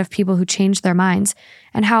considerate of people who changed their minds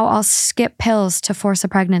and how I'll skip pills to force a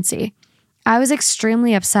pregnancy. I was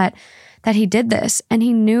extremely upset that he did this, and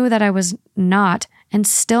he knew that I was not and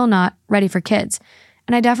still not ready for kids.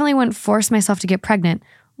 And I definitely wouldn't force myself to get pregnant.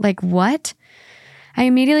 Like, what? I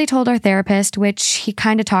immediately told our therapist, which he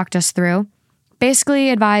kind of talked us through, basically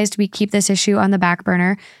advised we keep this issue on the back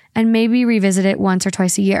burner and maybe revisit it once or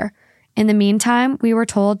twice a year. In the meantime, we were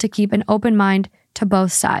told to keep an open mind to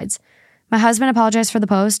both sides. My husband apologized for the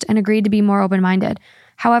post and agreed to be more open-minded.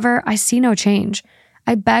 However, I see no change.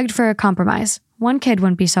 I begged for a compromise. One kid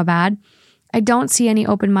wouldn't be so bad. I don't see any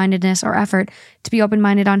open-mindedness or effort to be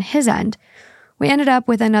open-minded on his end. We ended up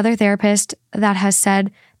with another therapist that has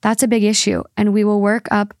said that's a big issue and we will work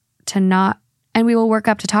up to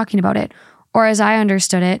talking about it. Or as I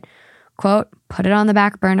understood it, quote, put it on the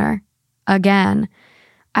back burner. Again.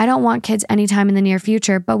 I don't want kids anytime in the near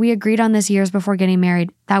future, but we agreed on this years before getting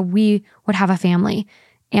married that we would have a family.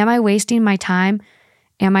 Am I wasting my time?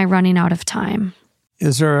 Am I running out of time?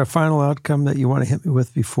 Is there a final outcome that you want to hit me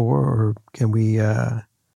with before, or can we...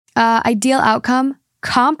 Ideal outcome?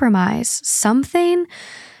 Compromise. Something?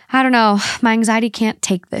 I don't know. My anxiety can't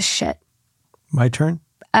take this shit. My turn?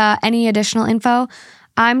 Any additional info?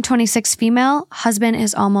 I'm 26 female. Husband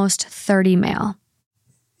is almost 30 male.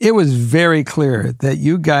 It was very clear that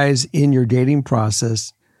you guys in your dating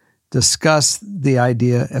process discussed the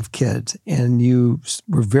idea of kids, and you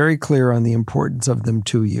were very clear on the importance of them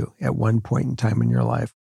to you at one point in time in your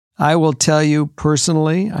life. I will tell you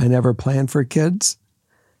personally, I never planned for kids.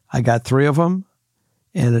 I got 3 of them,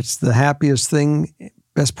 and it's the happiest thing,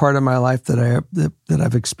 best part of my life that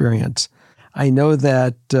I've experienced. I know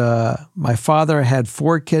that my father had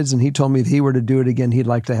 4 kids, and he told me if he were to do it again, he'd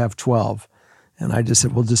like to have 12. And I just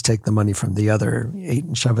said, we'll just take the money from the other 8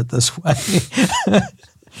 and shove it this way.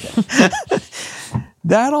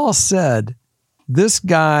 That all said, this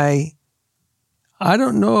guy, I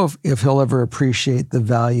don't know if he'll ever appreciate the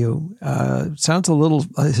value. Sounds a little,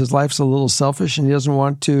 his life's a little selfish, and he doesn't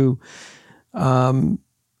want to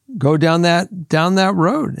go down that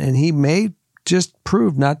road. And he may just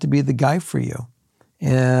prove not to be the guy for you.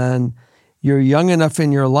 And you're young enough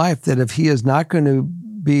in your life that if he is not going to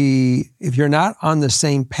if you're not on the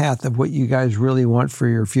same path of what you guys really want for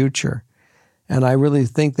your future, and I really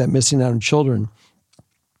think that missing out on children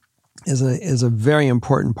is a very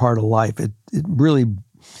important part of life. It really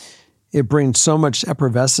brings so much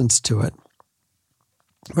effervescence to it.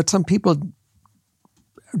 But some people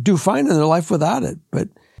do fine in their life without it. But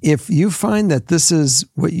if you find that this is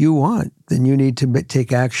what you want, then you need to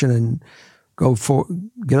take action and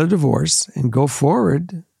get a divorce and go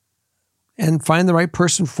forward and find the right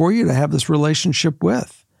person for you to have this relationship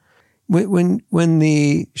with. When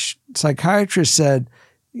the psychiatrist said,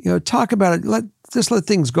 talk about it, just let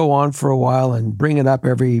things go on for a while and bring it up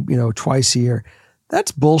every, twice a year.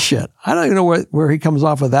 That's bullshit. I don't even know where he comes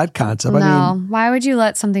off with that concept. No, why would you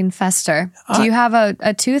let something fester? Do you have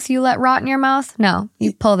a tooth you let rot in your mouth? No,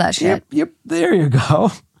 you pull that shit. Yep, there you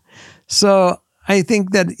go. So I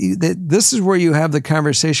think that this is where you have the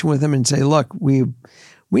conversation with him and say, look, we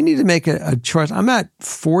need to make a choice. I'm not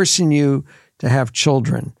forcing you to have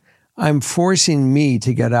children. I'm forcing me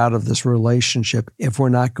to get out of this relationship if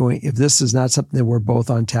this is not something that we're both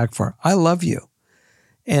on tack for. I love you.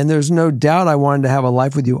 And there's no doubt I wanted to have a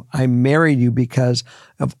life with you. I married you because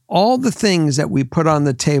of all the things that we put on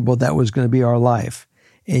the table that was going to be our life.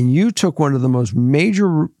 And you took one of the most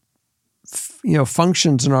major,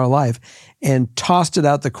 functions in our life and tossed it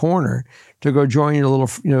out the corner to go join your little,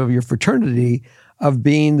 your fraternity of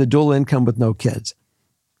being the dual income with no kids.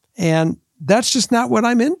 And that's just not what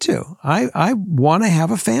I'm into. I want to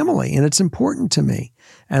have a family, and it's important to me.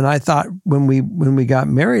 And I thought when we got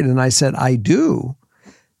married and I said, I do,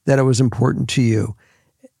 that it was important to you.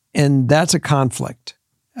 And that's a conflict,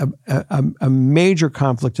 a major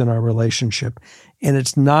conflict in our relationship. And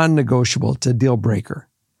it's non-negotiable. It's a deal breaker.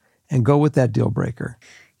 And go with that deal breaker.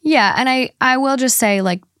 Yeah. And I will just say,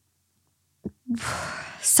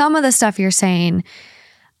 some of the stuff you're saying,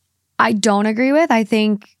 I don't agree with. I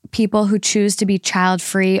think people who choose to be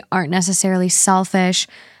child-free aren't necessarily selfish.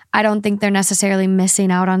 I don't think they're necessarily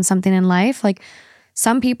missing out on something in life. Like,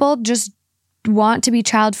 some people just want to be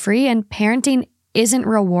child-free, and parenting isn't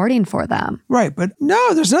rewarding for them. Right. But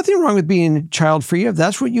no, there's nothing wrong with being child-free if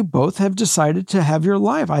that's what you both have decided to have your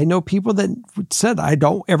life. I know people that said, I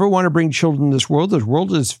don't ever want to bring children in this world. This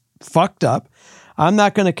world is fucked up. I'm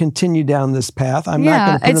not going to continue down this path. I'm not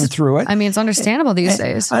going to put them through it. I mean, it's understandable these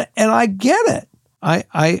days. And I get it.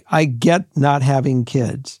 I get not having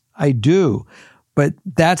kids. I do. But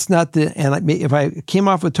that's not if I came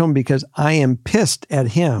off with Tom because I am pissed at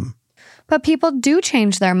him. But people do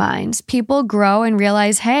change their minds. People grow and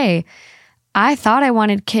realize, hey, I thought I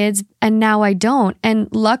wanted kids and now I don't. And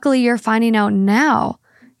luckily you're finding out now.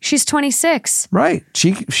 She's 26. Right.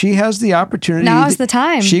 She has the opportunity. Now is the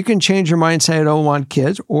time. She can change her mind and say, I don't want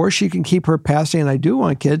kids, or she can keep her past saying, I do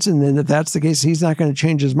want kids. And then if that's the case, he's not going to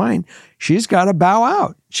change his mind. She's got to bow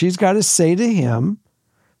out. She's got to say to him,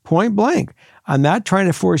 point blank, I'm not trying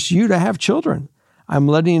to force you to have children. I'm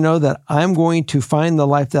letting you know that I'm going to find the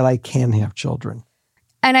life that I can have children.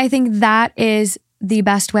 And I think that is the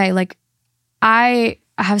best way. Like, I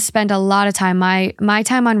have spent a lot of time, my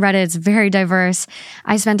time on Reddit is very diverse.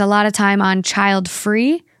 I spent a lot of time on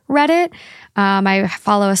child-free Reddit. I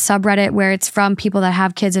follow a subreddit where it's from people that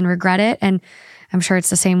have kids and regret it. And I'm sure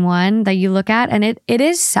it's the same one that you look at. And it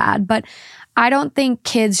is sad, but I don't think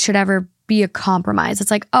kids should ever be a compromise.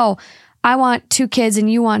 It's like, oh, I want 2 kids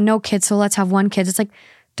and you want no kids, so let's have 1 kid. It's like,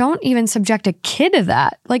 don't even subject a kid to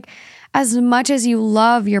that. Like, as much as you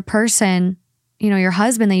love your person, your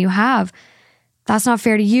husband that you have, that's not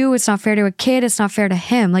fair to you. It's not fair to a kid. It's not fair to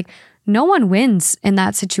him. Like, no one wins in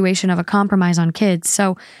that situation of a compromise on kids.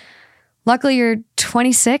 So luckily you're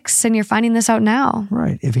 26 and you're finding this out now.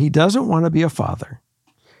 Right. If he doesn't want to be a father,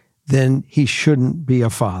 then he shouldn't be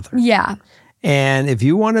a father. Yeah. And if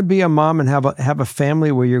you want to be a mom and have a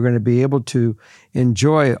family where you're going to be able to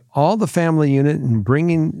enjoy all the family unit and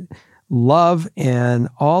bringing love and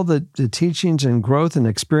all the teachings and growth and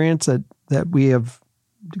experience that we have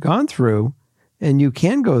gone through and you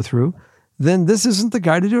can go through, then this isn't the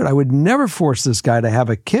guy to do it. I would never force this guy to have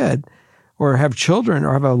a kid or have children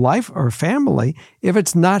or have a life or a family if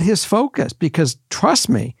it's not his focus, because trust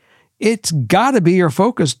me, it's got to be your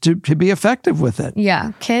focus to be effective with it.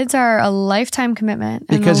 Yeah. Kids are a lifetime commitment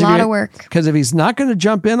and a lot of work. Because if he's not going to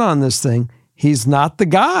jump in on this thing, he's not the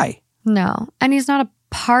guy. No. And he's not a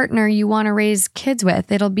partner you want to raise kids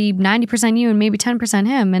with. It'll be 90% you and maybe 10%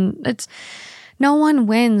 him. And no one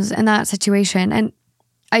wins in that situation. And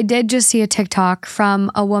I did just see a TikTok from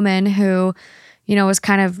a woman who, was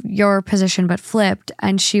kind of your position but flipped.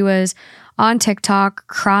 And she was on TikTok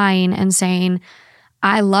crying and saying,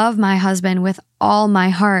 I love my husband with all my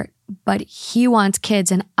heart, but he wants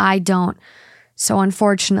kids and I don't. So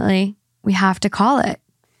unfortunately, we have to call it.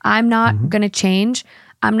 I'm not going to change.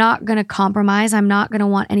 I'm not going to compromise. I'm not going to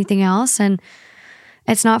want anything else. And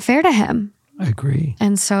it's not fair to him. I agree.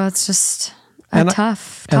 And so it's just a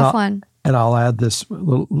tough one. And I'll add this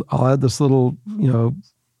little,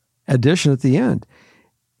 addition at the end.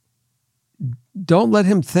 Don't let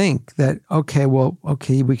him think that, okay,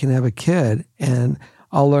 we can have a kid and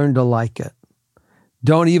I'll learn to like it.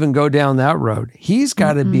 Don't even go down that road. He's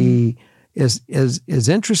got to be as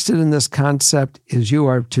interested in this concept as you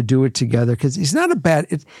are to do it together, because he's not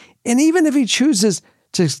and even if he chooses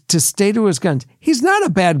to stay to his guns, he's not a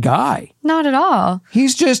bad guy. Not at all. He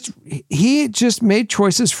just made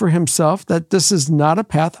choices for himself that this is not a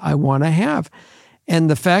path I want to have. And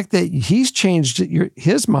the fact that he's changed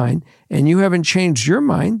his mind and you haven't changed your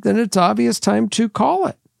mind, then it's obvious time to call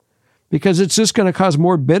it, because it's just going to cause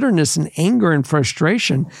more bitterness and anger and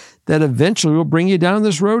frustration that eventually will bring you down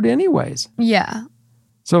this road anyways. Yeah.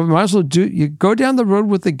 So might as well you go down the road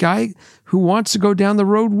with the guy who wants to go down the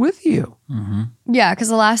road with you. Mm-hmm. Yeah, because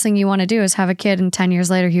the last thing you want to do is have a kid and 10 years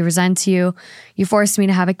later he resents you. You forced me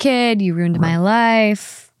to have a kid. You ruined my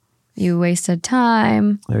life. You wasted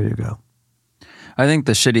time. There you go. I think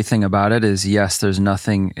the shitty thing about it is, yes, there's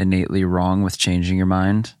nothing innately wrong with changing your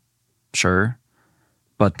mind. Sure.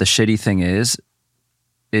 But the shitty thing is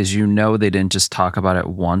they didn't just talk about it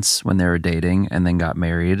once when they were dating and then got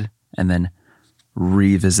married and then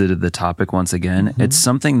revisited the topic once again. Mm-hmm. It's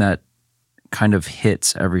something that kind of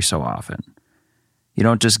hits every so often. You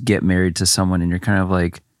don't just get married to someone and you're kind of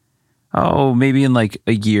like, oh, maybe in like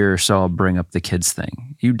a year or so I'll bring up the kids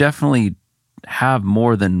thing. You definitely have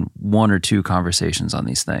more than 1 or 2 conversations on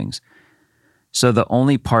these things. So the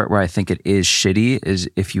only part where I think it is shitty is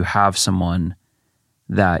if you have someone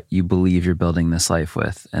that you believe you're building this life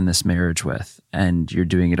with and this marriage with, and you're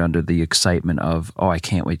doing it under the excitement of, oh, I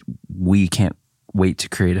can't wait. We can't wait to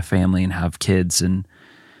create a family and have kids and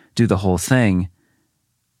do the whole thing.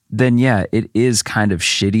 Then yeah, it is kind of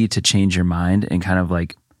shitty to change your mind and kind of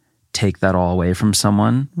like take that all away from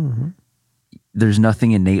someone. Mm-hmm. There's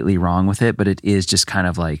nothing innately wrong with it, but it is just kind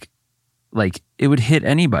of like it would hit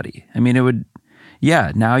anybody. I mean, it would,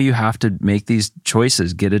 yeah, now you have to make these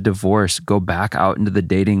choices, get a divorce, go back out into the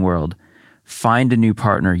dating world, find a new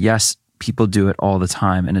partner. Yes, people do it all the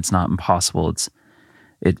time and it's not impossible.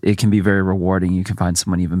 It can be very rewarding. You can find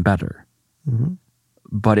someone even better. Mm-hmm.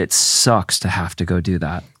 But it sucks to have to go do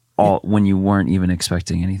that when you weren't even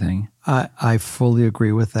expecting anything. I fully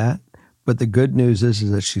agree with that. But the good news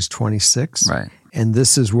is that she's 26. Right. And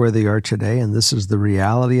this is where they are today. And this is the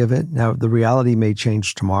reality of it. Now, the reality may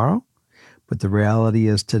change tomorrow, but the reality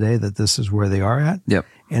is today that this is where they are at. Yep.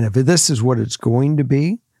 And if this is what it's going to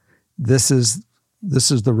be, this is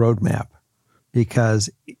the roadmap. Because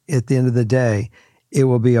at the end of the day, it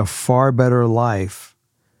will be a far better life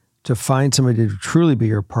to find somebody to truly be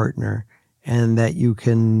your partner, and that you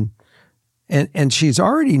can, and she's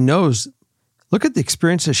already knows, look at the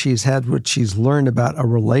experiences she's had, what she's learned about a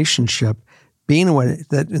relationship, being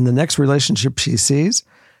that in the next relationship she sees,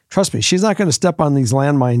 trust me, she's not going to step on these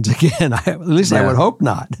landmines again. At least I would hope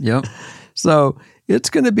not. Yep. So it's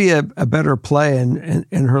going to be a better play, and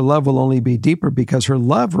her love will only be deeper, because her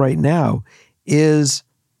love right now is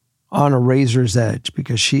on a razor's edge,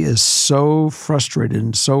 because she is so frustrated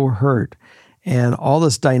and so hurt, and all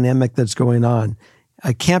this dynamic that's going on.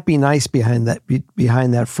 I can't be nice behind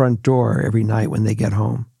that front door every night when they get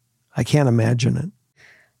home. I can't imagine it.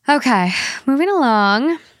 Okay, moving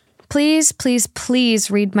along. Please, please, please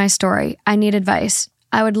read my story. I need advice.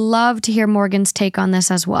 I would love to hear Morgan's take on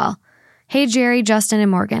this as well. Hey, Jerry, Justin,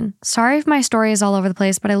 and Morgan. Sorry if my story is all over the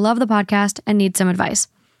place, but I love the podcast and need some advice.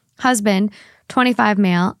 Husband, 25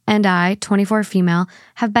 male, and I, 24 female,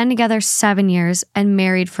 have been together 7 years and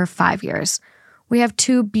married for 5 years. We have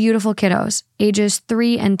 2 beautiful kiddos, ages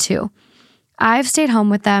 3 and 2. I've stayed home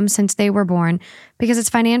with them since they were born because it's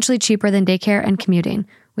financially cheaper than daycare and commuting.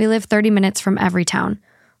 We live 30 minutes from every town.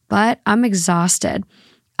 But I'm exhausted.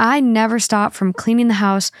 I never stop from cleaning the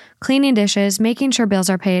house, cleaning dishes, making sure bills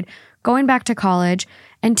are paid, going back to college,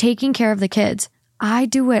 and taking care of the kids. I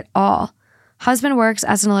do it all. Husband works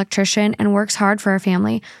as an electrician and works hard for our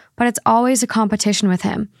family, but it's always a competition with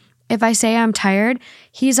him. If I say I'm tired,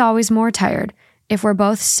 he's always more tired. If we're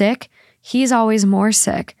both sick, he's always more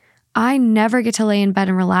sick. I never get to lay in bed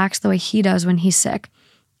and relax the way he does when he's sick.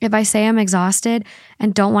 If I say I'm exhausted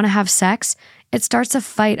and don't want to have sex, it starts a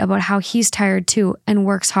fight about how he's tired too and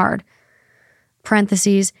works hard.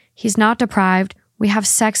 Parentheses, he's not deprived. We have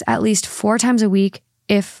sex at least 4 times a week,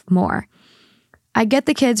 if more. I get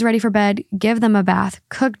the kids ready for bed, give them a bath,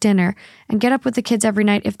 cook dinner, and get up with the kids every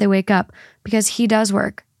night if they wake up, because he does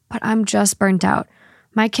work, but I'm just burnt out.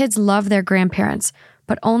 My kids love their grandparents,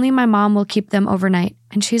 but only my mom will keep them overnight,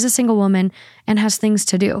 and she's a single woman and has things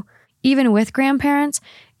to do. Even with grandparents,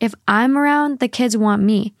 if I'm around, the kids want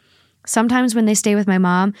me. Sometimes when they stay with my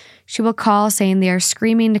mom, she will call saying they are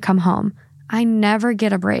screaming to come home. I never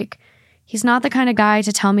get a break. He's not the kind of guy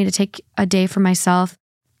to tell me to take a day for myself.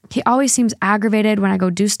 He always seems aggravated when I go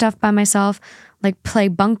do stuff by myself, like play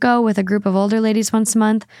bunco with a group of older ladies once a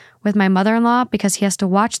month with my mother-in-law, because he has to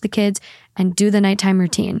watch the kids and do the nighttime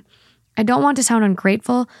routine. I don't want to sound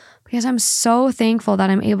ungrateful, because I'm so thankful that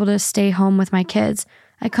I'm able to stay home with my kids.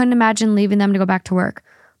 I couldn't imagine leaving them to go back to work.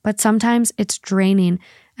 But sometimes it's draining,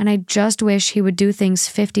 and I just wish he would do things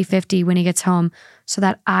 50-50 when he gets home so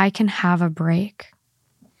that I can have a break.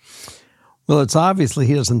 Well, it's obviously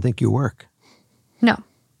he doesn't think you work. No.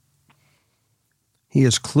 He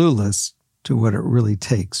is clueless to what it really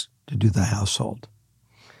takes to do the household.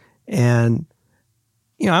 And,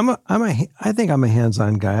 you know, I think I'm a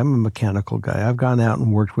hands-on guy. I'm a mechanical guy. I've gone out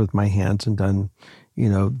and worked with my hands and done, you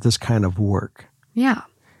know, this kind of work. Yeah.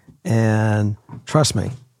 And trust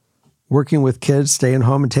me, working with kids, staying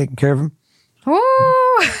home and taking care of them.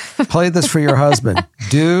 Ooh. Play this for your husband.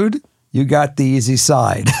 Dude, you got the easy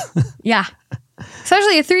side. Yeah.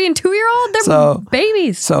 Especially a 3 and 2-year-old. They're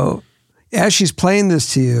babies. So as she's playing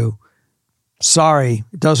this to you, sorry,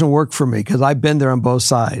 it doesn't work for me, because I've been there on both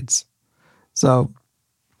sides. So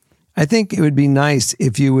I think it would be nice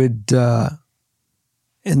if you would, and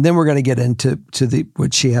then we're going to get into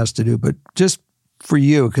what she has to do, but just for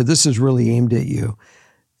you, because this is really aimed at you,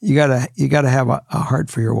 you gotta have a heart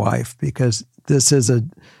for your wife, because this is a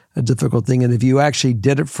difficult thing. And if you actually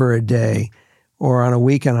did it for a day or on a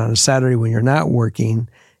weekend, on a Saturday when you're not working,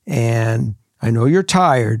 and I know you're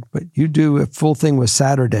tired, but you do a full thing with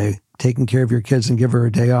Saturday, taking care of your kids and give her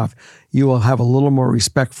a day off. You will have a little more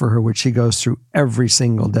respect for her, which she goes through every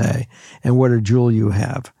single day. And what a jewel you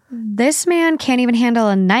have. This man can't even handle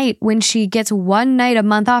a night when she gets one night a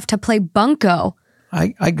month off to play bunco.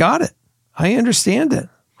 I got it. I understand it.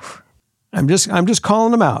 I'm just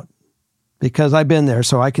calling him out because I've been there,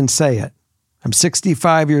 so I can say it. I'm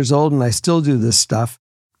 65 years old and I still do this stuff.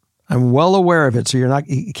 I'm well aware of it, so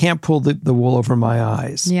you can't pull the wool over my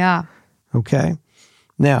eyes. Yeah. Okay.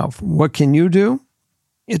 Now, what can you do?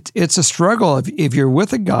 It's a struggle if you're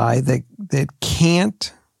with a guy that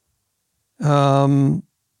can't,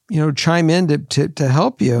 chime in to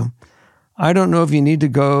help you. I don't know if you need to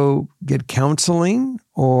go get counseling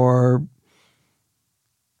or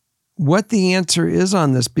what the answer is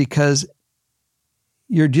on this, because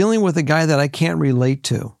you're dealing with a guy that I can't relate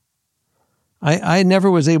to. I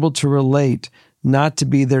never was able to relate not to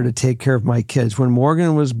be there to take care of my kids. When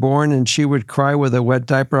Morgan was born and she would cry with a wet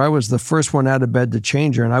diaper, I was the first one out of bed to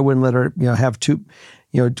change her, and I wouldn't let her, have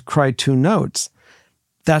cry 2 notes.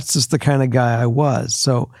 That's just the kind of guy I was.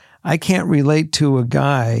 So I can't relate to a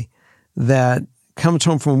guy that comes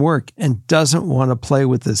home from work and doesn't want to play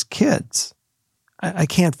with his kids. I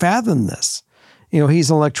can't fathom this.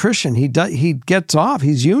 He's an electrician. He gets off.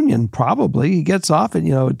 He's union probably. He gets off at,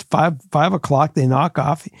 at 5 o'clock. They knock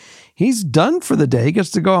off. He's done for the day. He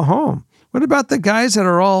gets to go home. What about the guys that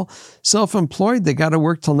are all self-employed? They got to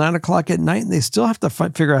work till 9 o'clock at night, and they still have to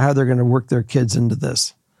figure out how they're going to work their kids into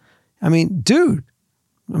this. I mean, dude,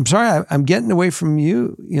 I'm sorry. I'm getting away from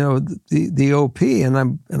you. The OP, and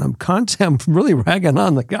I'm really ragging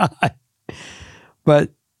on the guy, but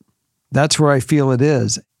that's where I feel it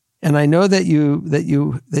is. And I know that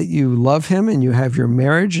you love him and you have your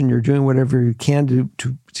marriage and you're doing whatever you can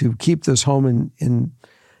to keep this home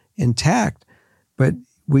intact. But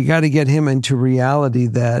we got to get him into reality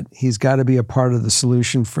that he's got to be a part of the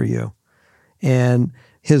solution for you. And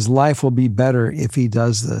his life will be better if he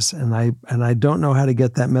does this. And I don't know how to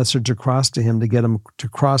get that message across to him to get him to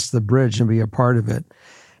cross the bridge and be a part of it,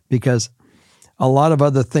 because a lot of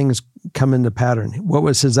other things come into pattern. What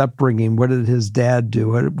was his upbringing? What did his dad do?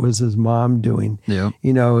 What was his mom doing? Yeah.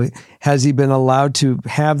 Has he been allowed to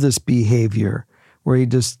have this behavior where he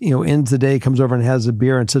just, ends the day, comes over and has a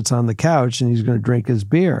beer and sits on the couch and he's going to drink his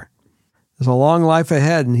beer? There's a long life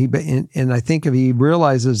ahead. And I think if he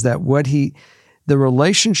realizes that the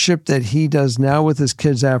relationship that he does now with his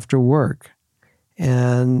kids after work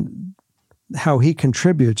and how he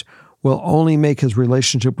contributes will only make his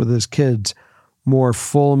relationship with his kids more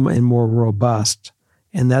full and more robust.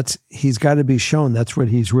 And he's got to be shown that's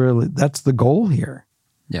the goal here.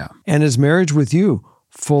 Yeah. And his marriage with you,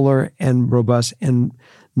 fuller and robust, and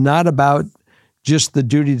not about just the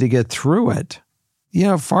duty to get through it.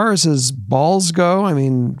 As far as his balls go, I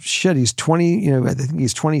mean, shit, he's 20, I think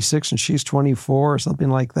he's 26 and she's 24 or something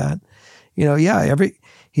like that.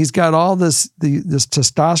 He's got all this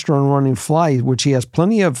testosterone running fly, which he has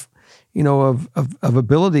plenty of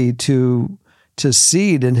ability to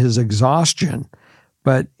seed in his exhaustion,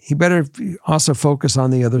 but he better also focus on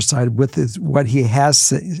the other side with what he has,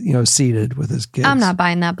 seeded with his kids. I'm not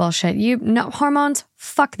buying that bullshit. Hormones,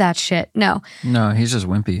 fuck that shit. No, he's just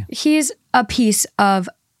wimpy. He's a piece of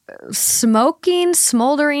smoking,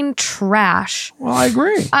 smoldering trash. Well, I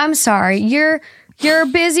agree. I'm sorry. You're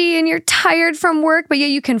busy and you're tired from work, but yet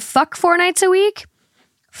you can fuck 4 nights a week?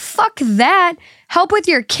 Fuck that. Help with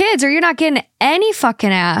your kids or you're not getting any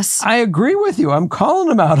fucking ass. I agree with you. I'm calling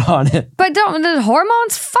him out on it. But the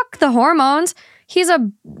hormones? Fuck the hormones. He's a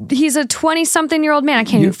 20-something-year-old man. I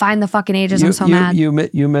can't even find the fucking ages. I'm so mad.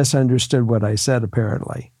 You misunderstood what I said,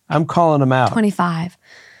 apparently. I'm calling him out. 25.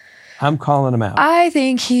 I'm calling him out. I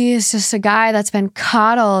think he is just a guy that's been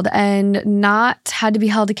coddled and not had to be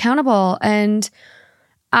held accountable. And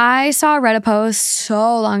I saw a Reddit post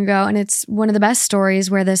so long ago, and it's one of the best stories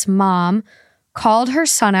where this mom called her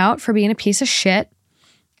son out for being a piece of shit.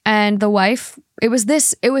 And the wife, it was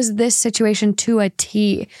this situation to a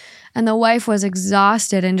T. And the wife was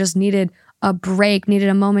exhausted and just needed a break, needed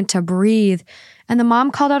a moment to breathe. And the mom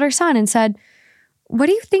called out her son and said, "What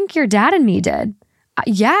do you think your dad and me did?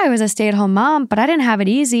 Yeah, I was a stay-at-home mom, but I didn't have it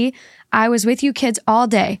easy. I was with you kids all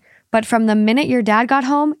day. But from the minute your dad got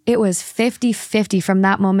home, it was 50-50 from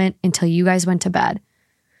that moment until you guys went to bed."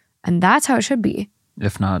 And that's how it should be.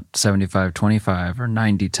 If not 75-25 or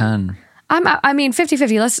 90-10. I mean,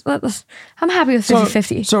 50-50. I'm happy with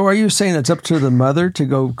 50-50. So are you saying it's up to the mother to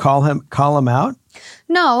go call him out?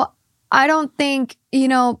 No, I don't think,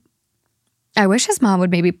 I wish his mom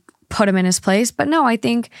would maybe put him in his place, but no, I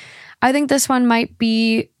think this one might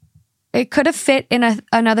be it could have fit in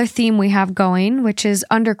another theme we have going, which is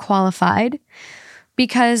underqualified,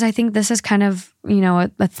 because I think this is kind of,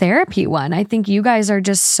 a therapy one. I think you guys are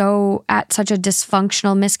just at such a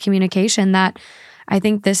dysfunctional miscommunication that I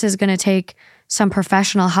think this is going to take some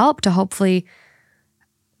professional help to hopefully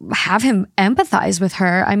have him empathize with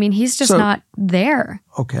her. I mean, he's just not there.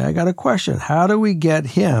 Okay, I got a question. How do we get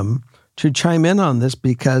him to chime in on this?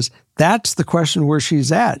 Because that's the question where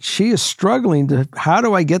she's at. She is struggling to, how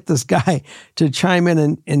do I get this guy to chime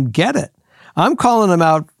in and get it? I'm calling him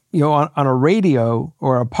out, on a radio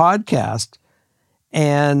or a podcast,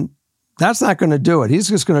 and that's not going to do it. He's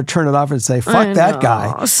just going to turn it off and say, fuck that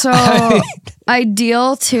guy. So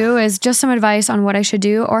ideal too is just some advice on what I should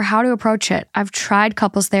do or how to approach it. I've tried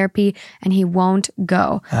couples therapy and he won't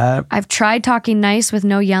go. I've tried talking nice with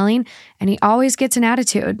no yelling and he always gets an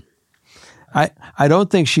attitude. I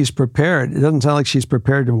don't think she's prepared. It doesn't sound like she's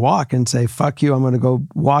prepared to walk and say, fuck you, I'm going to go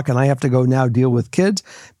walk and I have to go now deal with kids,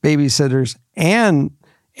 babysitters, and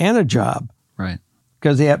a job. Right.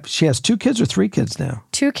 Because she has 2 kids or 3 kids now?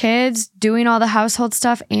 2 kids, doing all the household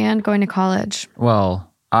stuff and going to college.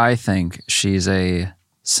 Well, I think she's a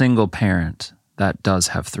single parent that does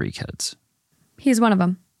have 3 kids. He's one of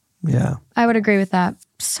them. Yeah. I would agree with that.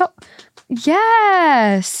 So,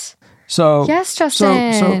 yes. So yes,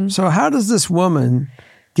 Justin. So how does this woman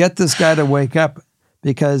get this guy to wake up?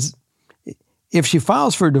 Because if she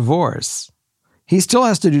files for divorce, he still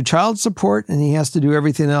has to do child support and he has to do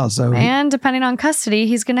everything else. So and depending on custody,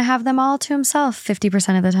 he's going to have them all to himself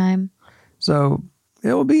 50% of the time. So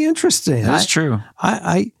it will be interesting. That's true.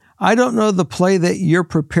 I don't know the play that you're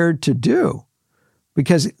prepared to do,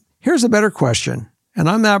 because here's a better question. And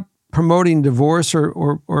I'm not promoting divorce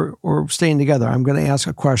or staying together. I'm going to ask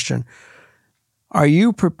a question. Are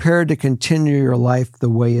you prepared to continue your life the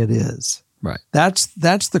way it is? Right. That's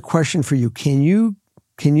the question for you. Can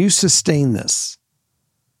you sustain this?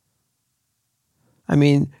 I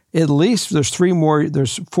mean, at least there's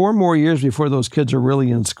 4 more years before those kids are really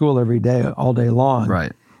in school every day, all day long.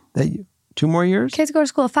 Right. 2 more years? Kids go to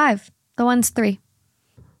school at 5. The one's 3.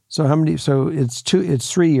 So how many? So it's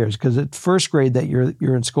 3 years, because it's first grade that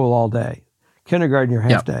you're in school all day. Kindergarten, you're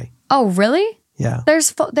half day. Oh, really? Yeah.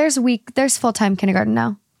 There's full-time kindergarten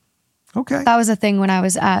now. Okay. That was a thing when I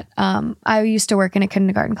was at, I used to work in a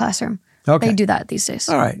kindergarten classroom. Okay. They do that these days.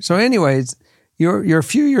 All right. So anyways, you're a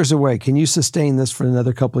few years away. Can you sustain this for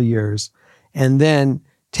another couple of years and then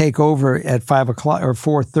take over at 5 o'clock or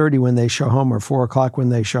 4:30 when they show home, or 4 o'clock when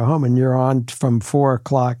they show home, and you're on from 4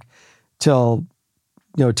 o'clock till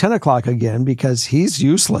 10 o'clock again, because he's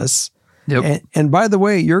useless. Yep. And by the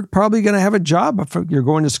way, you're probably going to have a job. If you're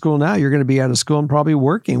going to school now, you're going to be out of school and probably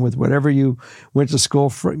working with whatever you went to school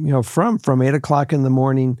from 8 o'clock in the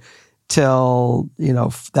morning till,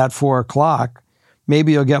 that 4 o'clock.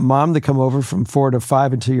 Maybe you'll get mom to come over from 4 to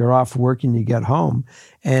 5 until you're off work and you get home.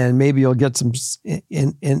 And maybe you'll get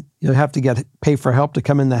and you'll have to pay for help to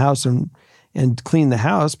come in the house and clean the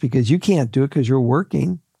house, because you can't do it because you're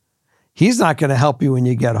working. He's not going to help you when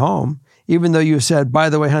you get home, even though you said, by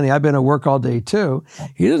the way, honey, I've been at work all day too.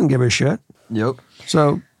 He doesn't give a shit. Yep.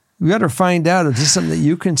 So you got to find out if this is something that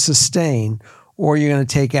you can sustain, or you're going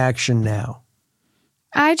to take action now.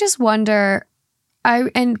 I just wonder,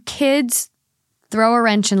 and kids throw a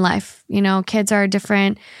wrench in life. Kids are a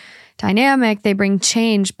different dynamic. They bring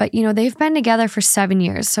change, but they've been together for 7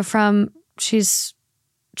 years. So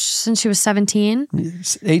since she was 17.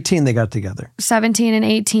 18 they got together. 17 and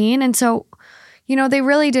 18. And so, they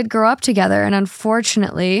really did grow up together. And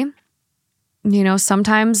unfortunately,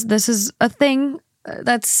 sometimes this is a thing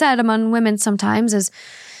that's said among women sometimes is,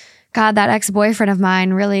 God, that ex-boyfriend of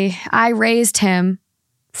mine, really, I raised him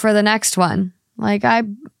for the next one. And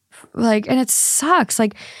it sucks.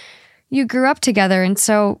 You grew up together, and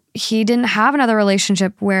so he didn't have another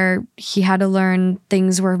relationship where he had to learn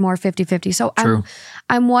things were more 50-50. So True.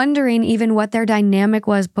 I'm wondering even what their dynamic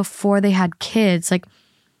was before they had kids.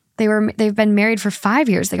 They've been married for 5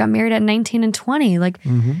 years. They got married at 19 and 20.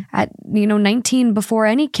 At 19 before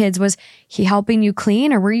any kids, was he helping you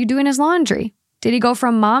clean, or were you doing his laundry? Did he go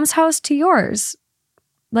from mom's house to yours?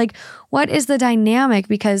 What is the dynamic?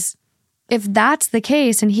 Because if that's the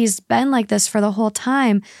case and he's been like this for the whole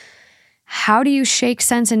time, how do you shake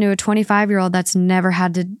sense into a 25-year-old that's never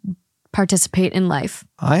had to participate in life?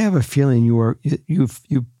 I have a feeling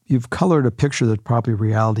you've colored a picture that's probably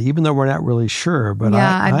reality, even though we're not really sure. But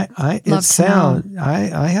yeah, I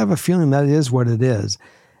have a feeling that is what it is,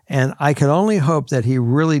 and I can only hope that he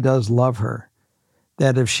really does love her.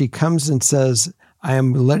 That if she comes and says, "I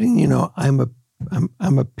am letting you know, I'm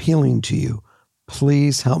appealing to you.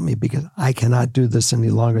 Please help me, because I cannot do this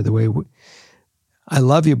any longer the way I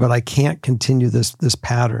love you, but I can't continue this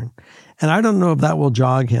pattern. And I don't know if that will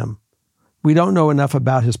jog him. We don't know enough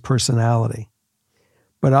about his personality.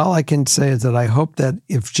 But all I can say is that I hope that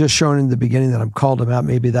if just shown in the beginning that I'm called him out,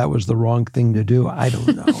 maybe that was the wrong thing to do. I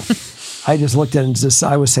don't know. I just looked at it and just,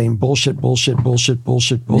 I was saying bullshit.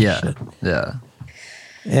 Yeah.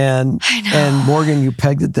 And Morgan, you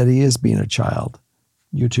pegged it that he is being a child.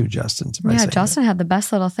 You too, Justin. Yeah, Justin had the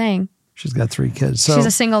best little thing. She's got 3 kids. So she's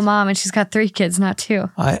a single mom and she's got 3 kids, not 2.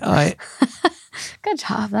 I Good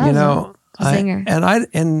job. That was a zinger.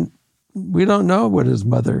 And we don't know what his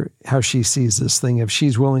mother, how she sees this thing, if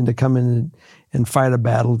she's willing to come in and fight a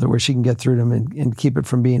battle to where she can get through them and keep it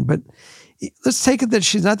from being. But let's take it that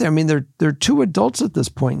she's not there. I mean, they're 2 adults at this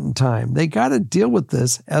point in time. They got to deal with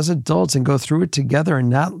this as adults and go through it together and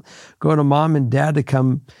not go to mom and dad to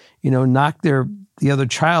come, knock the other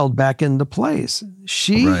child back into place.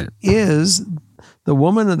 She is the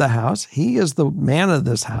woman of the house. He is the man of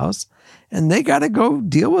this house, and they got to go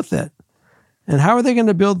deal with it. And how are they going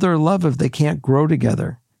to build their love if they can't grow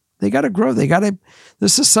together? They got to grow.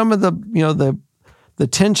 This is some of the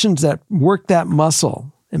tensions that work that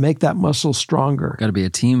muscle and make that muscle stronger. Got to be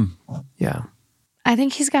a team. Yeah. I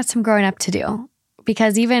think he's got some growing up to do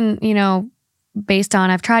because even, based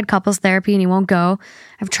on I've tried couples therapy and he won't go.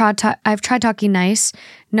 I've tried talking nice,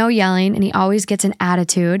 no yelling, and he always gets an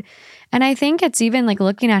attitude. And I think it's even like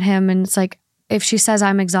looking at him and it's like if she says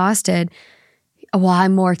I'm exhausted, well,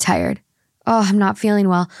 I'm more tired. Oh, I'm not feeling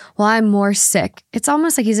well. Well, I'm more sick. It's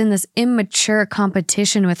almost like he's in this immature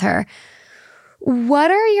competition with her. What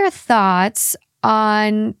are your thoughts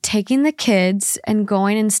on taking the kids and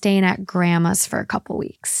going and staying at grandma's for a couple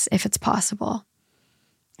weeks, if it's possible?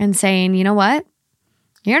 And saying, you know what?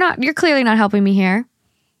 You're clearly not helping me here.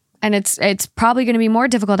 And it's probably going to be more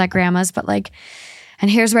difficult at grandma's, but and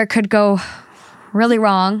here's where it could go really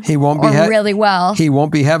wrong. He won't be really well. He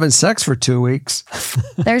won't be having sex for 2 weeks.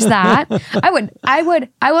 There's that. I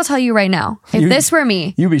will tell you right now, if this were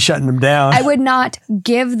me, you'd be shutting him down. I would not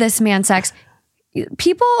give this man sex.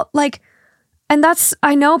 People and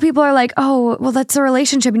I know people are like, oh, well, that's a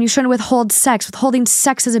relationship and you shouldn't withhold sex. Withholding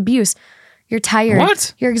sex is abuse. You're tired.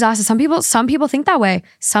 What? You're exhausted. Some people think that way.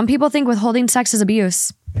 Some people think withholding sex is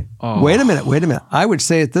abuse. Oh. Wait a minute. I would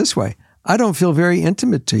say it this way. I don't feel very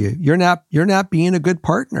intimate to you. You're not being a good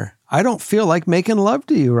partner. I don't feel like making love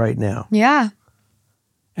to you right now. Yeah.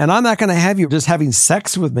 And I'm not going to have you just having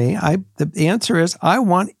sex with me. The answer is I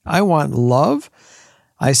want love.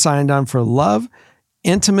 I signed on for love,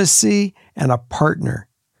 intimacy, and a partner.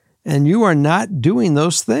 And you are not doing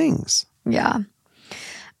those things. Yeah.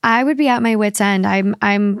 I would be at my wit's end.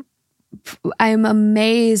 I'm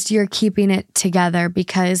amazed you're keeping it together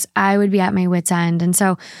because I would be at my wit's end. And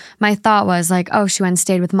so my thought was like, oh, she went and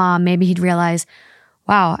stayed with mom. Maybe he'd realize,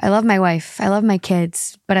 wow, I love my wife. I love my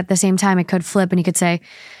kids. But at the same time, it could flip and he could say,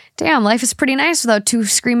 damn, life is pretty nice without 2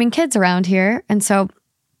 screaming kids around here. And so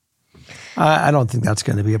I don't think that's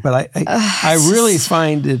going to be it. But I really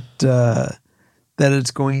find it that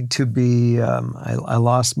it's going to be, I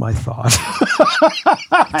lost my thought.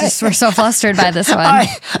 We're so flustered by this one.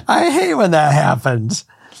 I hate when that happens.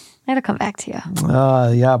 It'll come back to you.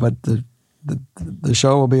 Yeah, but the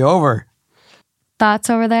show will be over. Thoughts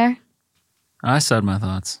over there? I said my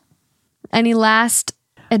thoughts. Any last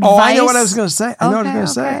advice? Oh, I know what I was going to say.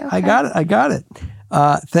 Okay. I got it.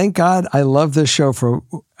 Thank God I love this show for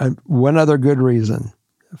one other good reason.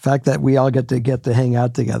 The fact that we all get to hang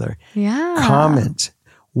out together. Yeah. Comment.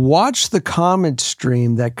 Watch the comment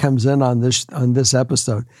stream that comes in on this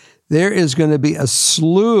episode. There is going to be a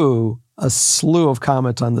slew of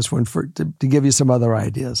comments on this one to give you some other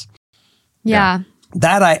ideas. Yeah.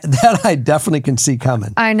 That I definitely can see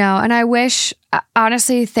coming. I know. And I wish,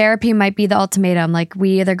 honestly, therapy might be the ultimatum. Like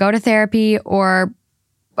we either go to therapy or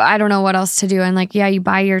I don't know what else to do. And you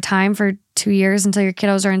buy your time for 2 years until your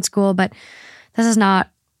kiddos are in school, but this is not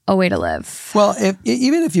a way to live. Well,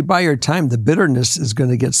 even if you buy your time, the bitterness is going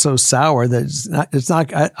to get so sour that it's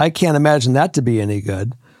not. I can't imagine that to be any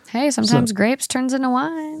good. Hey, sometimes grapes turns into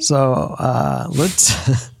wine. So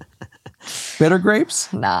let's bitter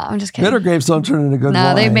grapes. No, I'm just kidding. Bitter grapes don't turn into good wine.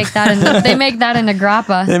 No, they make that into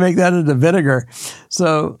grappa. They make that into vinegar.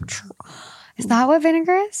 So is that what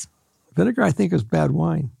vinegar is? Vinegar, I think, is bad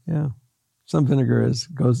wine. Yeah, some vinegar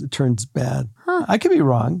it turns bad. Huh. I could be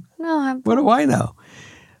wrong. No, what do I know?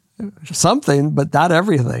 Something, but not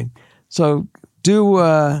everything. So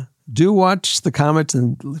do watch the comments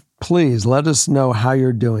and please let us know how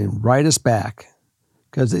you're doing. Write us back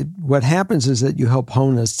because what happens is that you help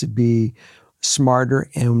hone us to be smarter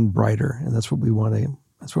and brighter, and that's what we want to.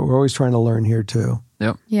 That's what we're always trying to learn here too.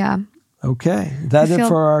 Yep. Yeah. Okay, that's it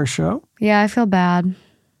for our show. Yeah, I feel bad.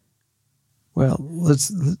 Well,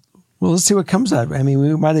 let's see what comes out. I mean,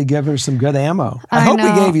 we might have given her some good ammo. I hope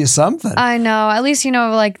know. we gave you something. I know. At least,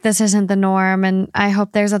 like this isn't the norm. And I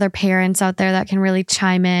hope there's other parents out there that can really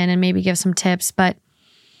chime in and maybe give some tips. But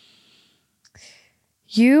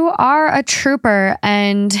you are a trooper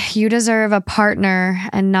and you deserve a partner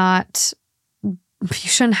and not, you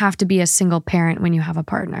shouldn't have to be a single parent when you have a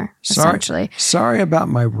partner, essentially. Sorry about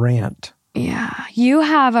my rant. Yeah. You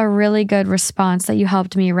have a really good response that you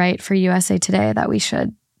helped me write for USA Today that we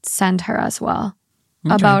should send her as well.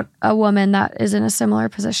 Okay. About a woman that is in a similar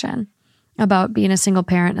position, about being a single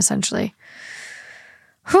parent, essentially.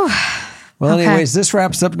 Whew. Well, anyways, this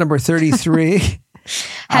wraps up number 33.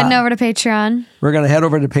 Heading over to Patreon. We're going to head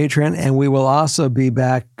over to Patreon, and we will also be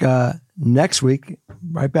back next week,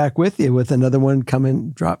 right back with you with another one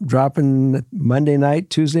dropping Monday night,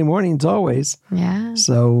 Tuesday mornings, always. Yeah.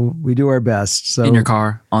 So we do our best. So in your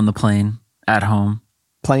car, on the plane, at home.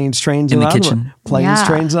 Planes, trains, in and the kitchen. Planes,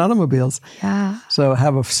 trains, and automobiles. Yeah. So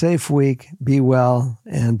have a safe week. Be well,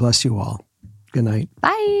 and bless you all. Good night.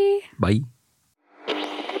 Bye. Bye.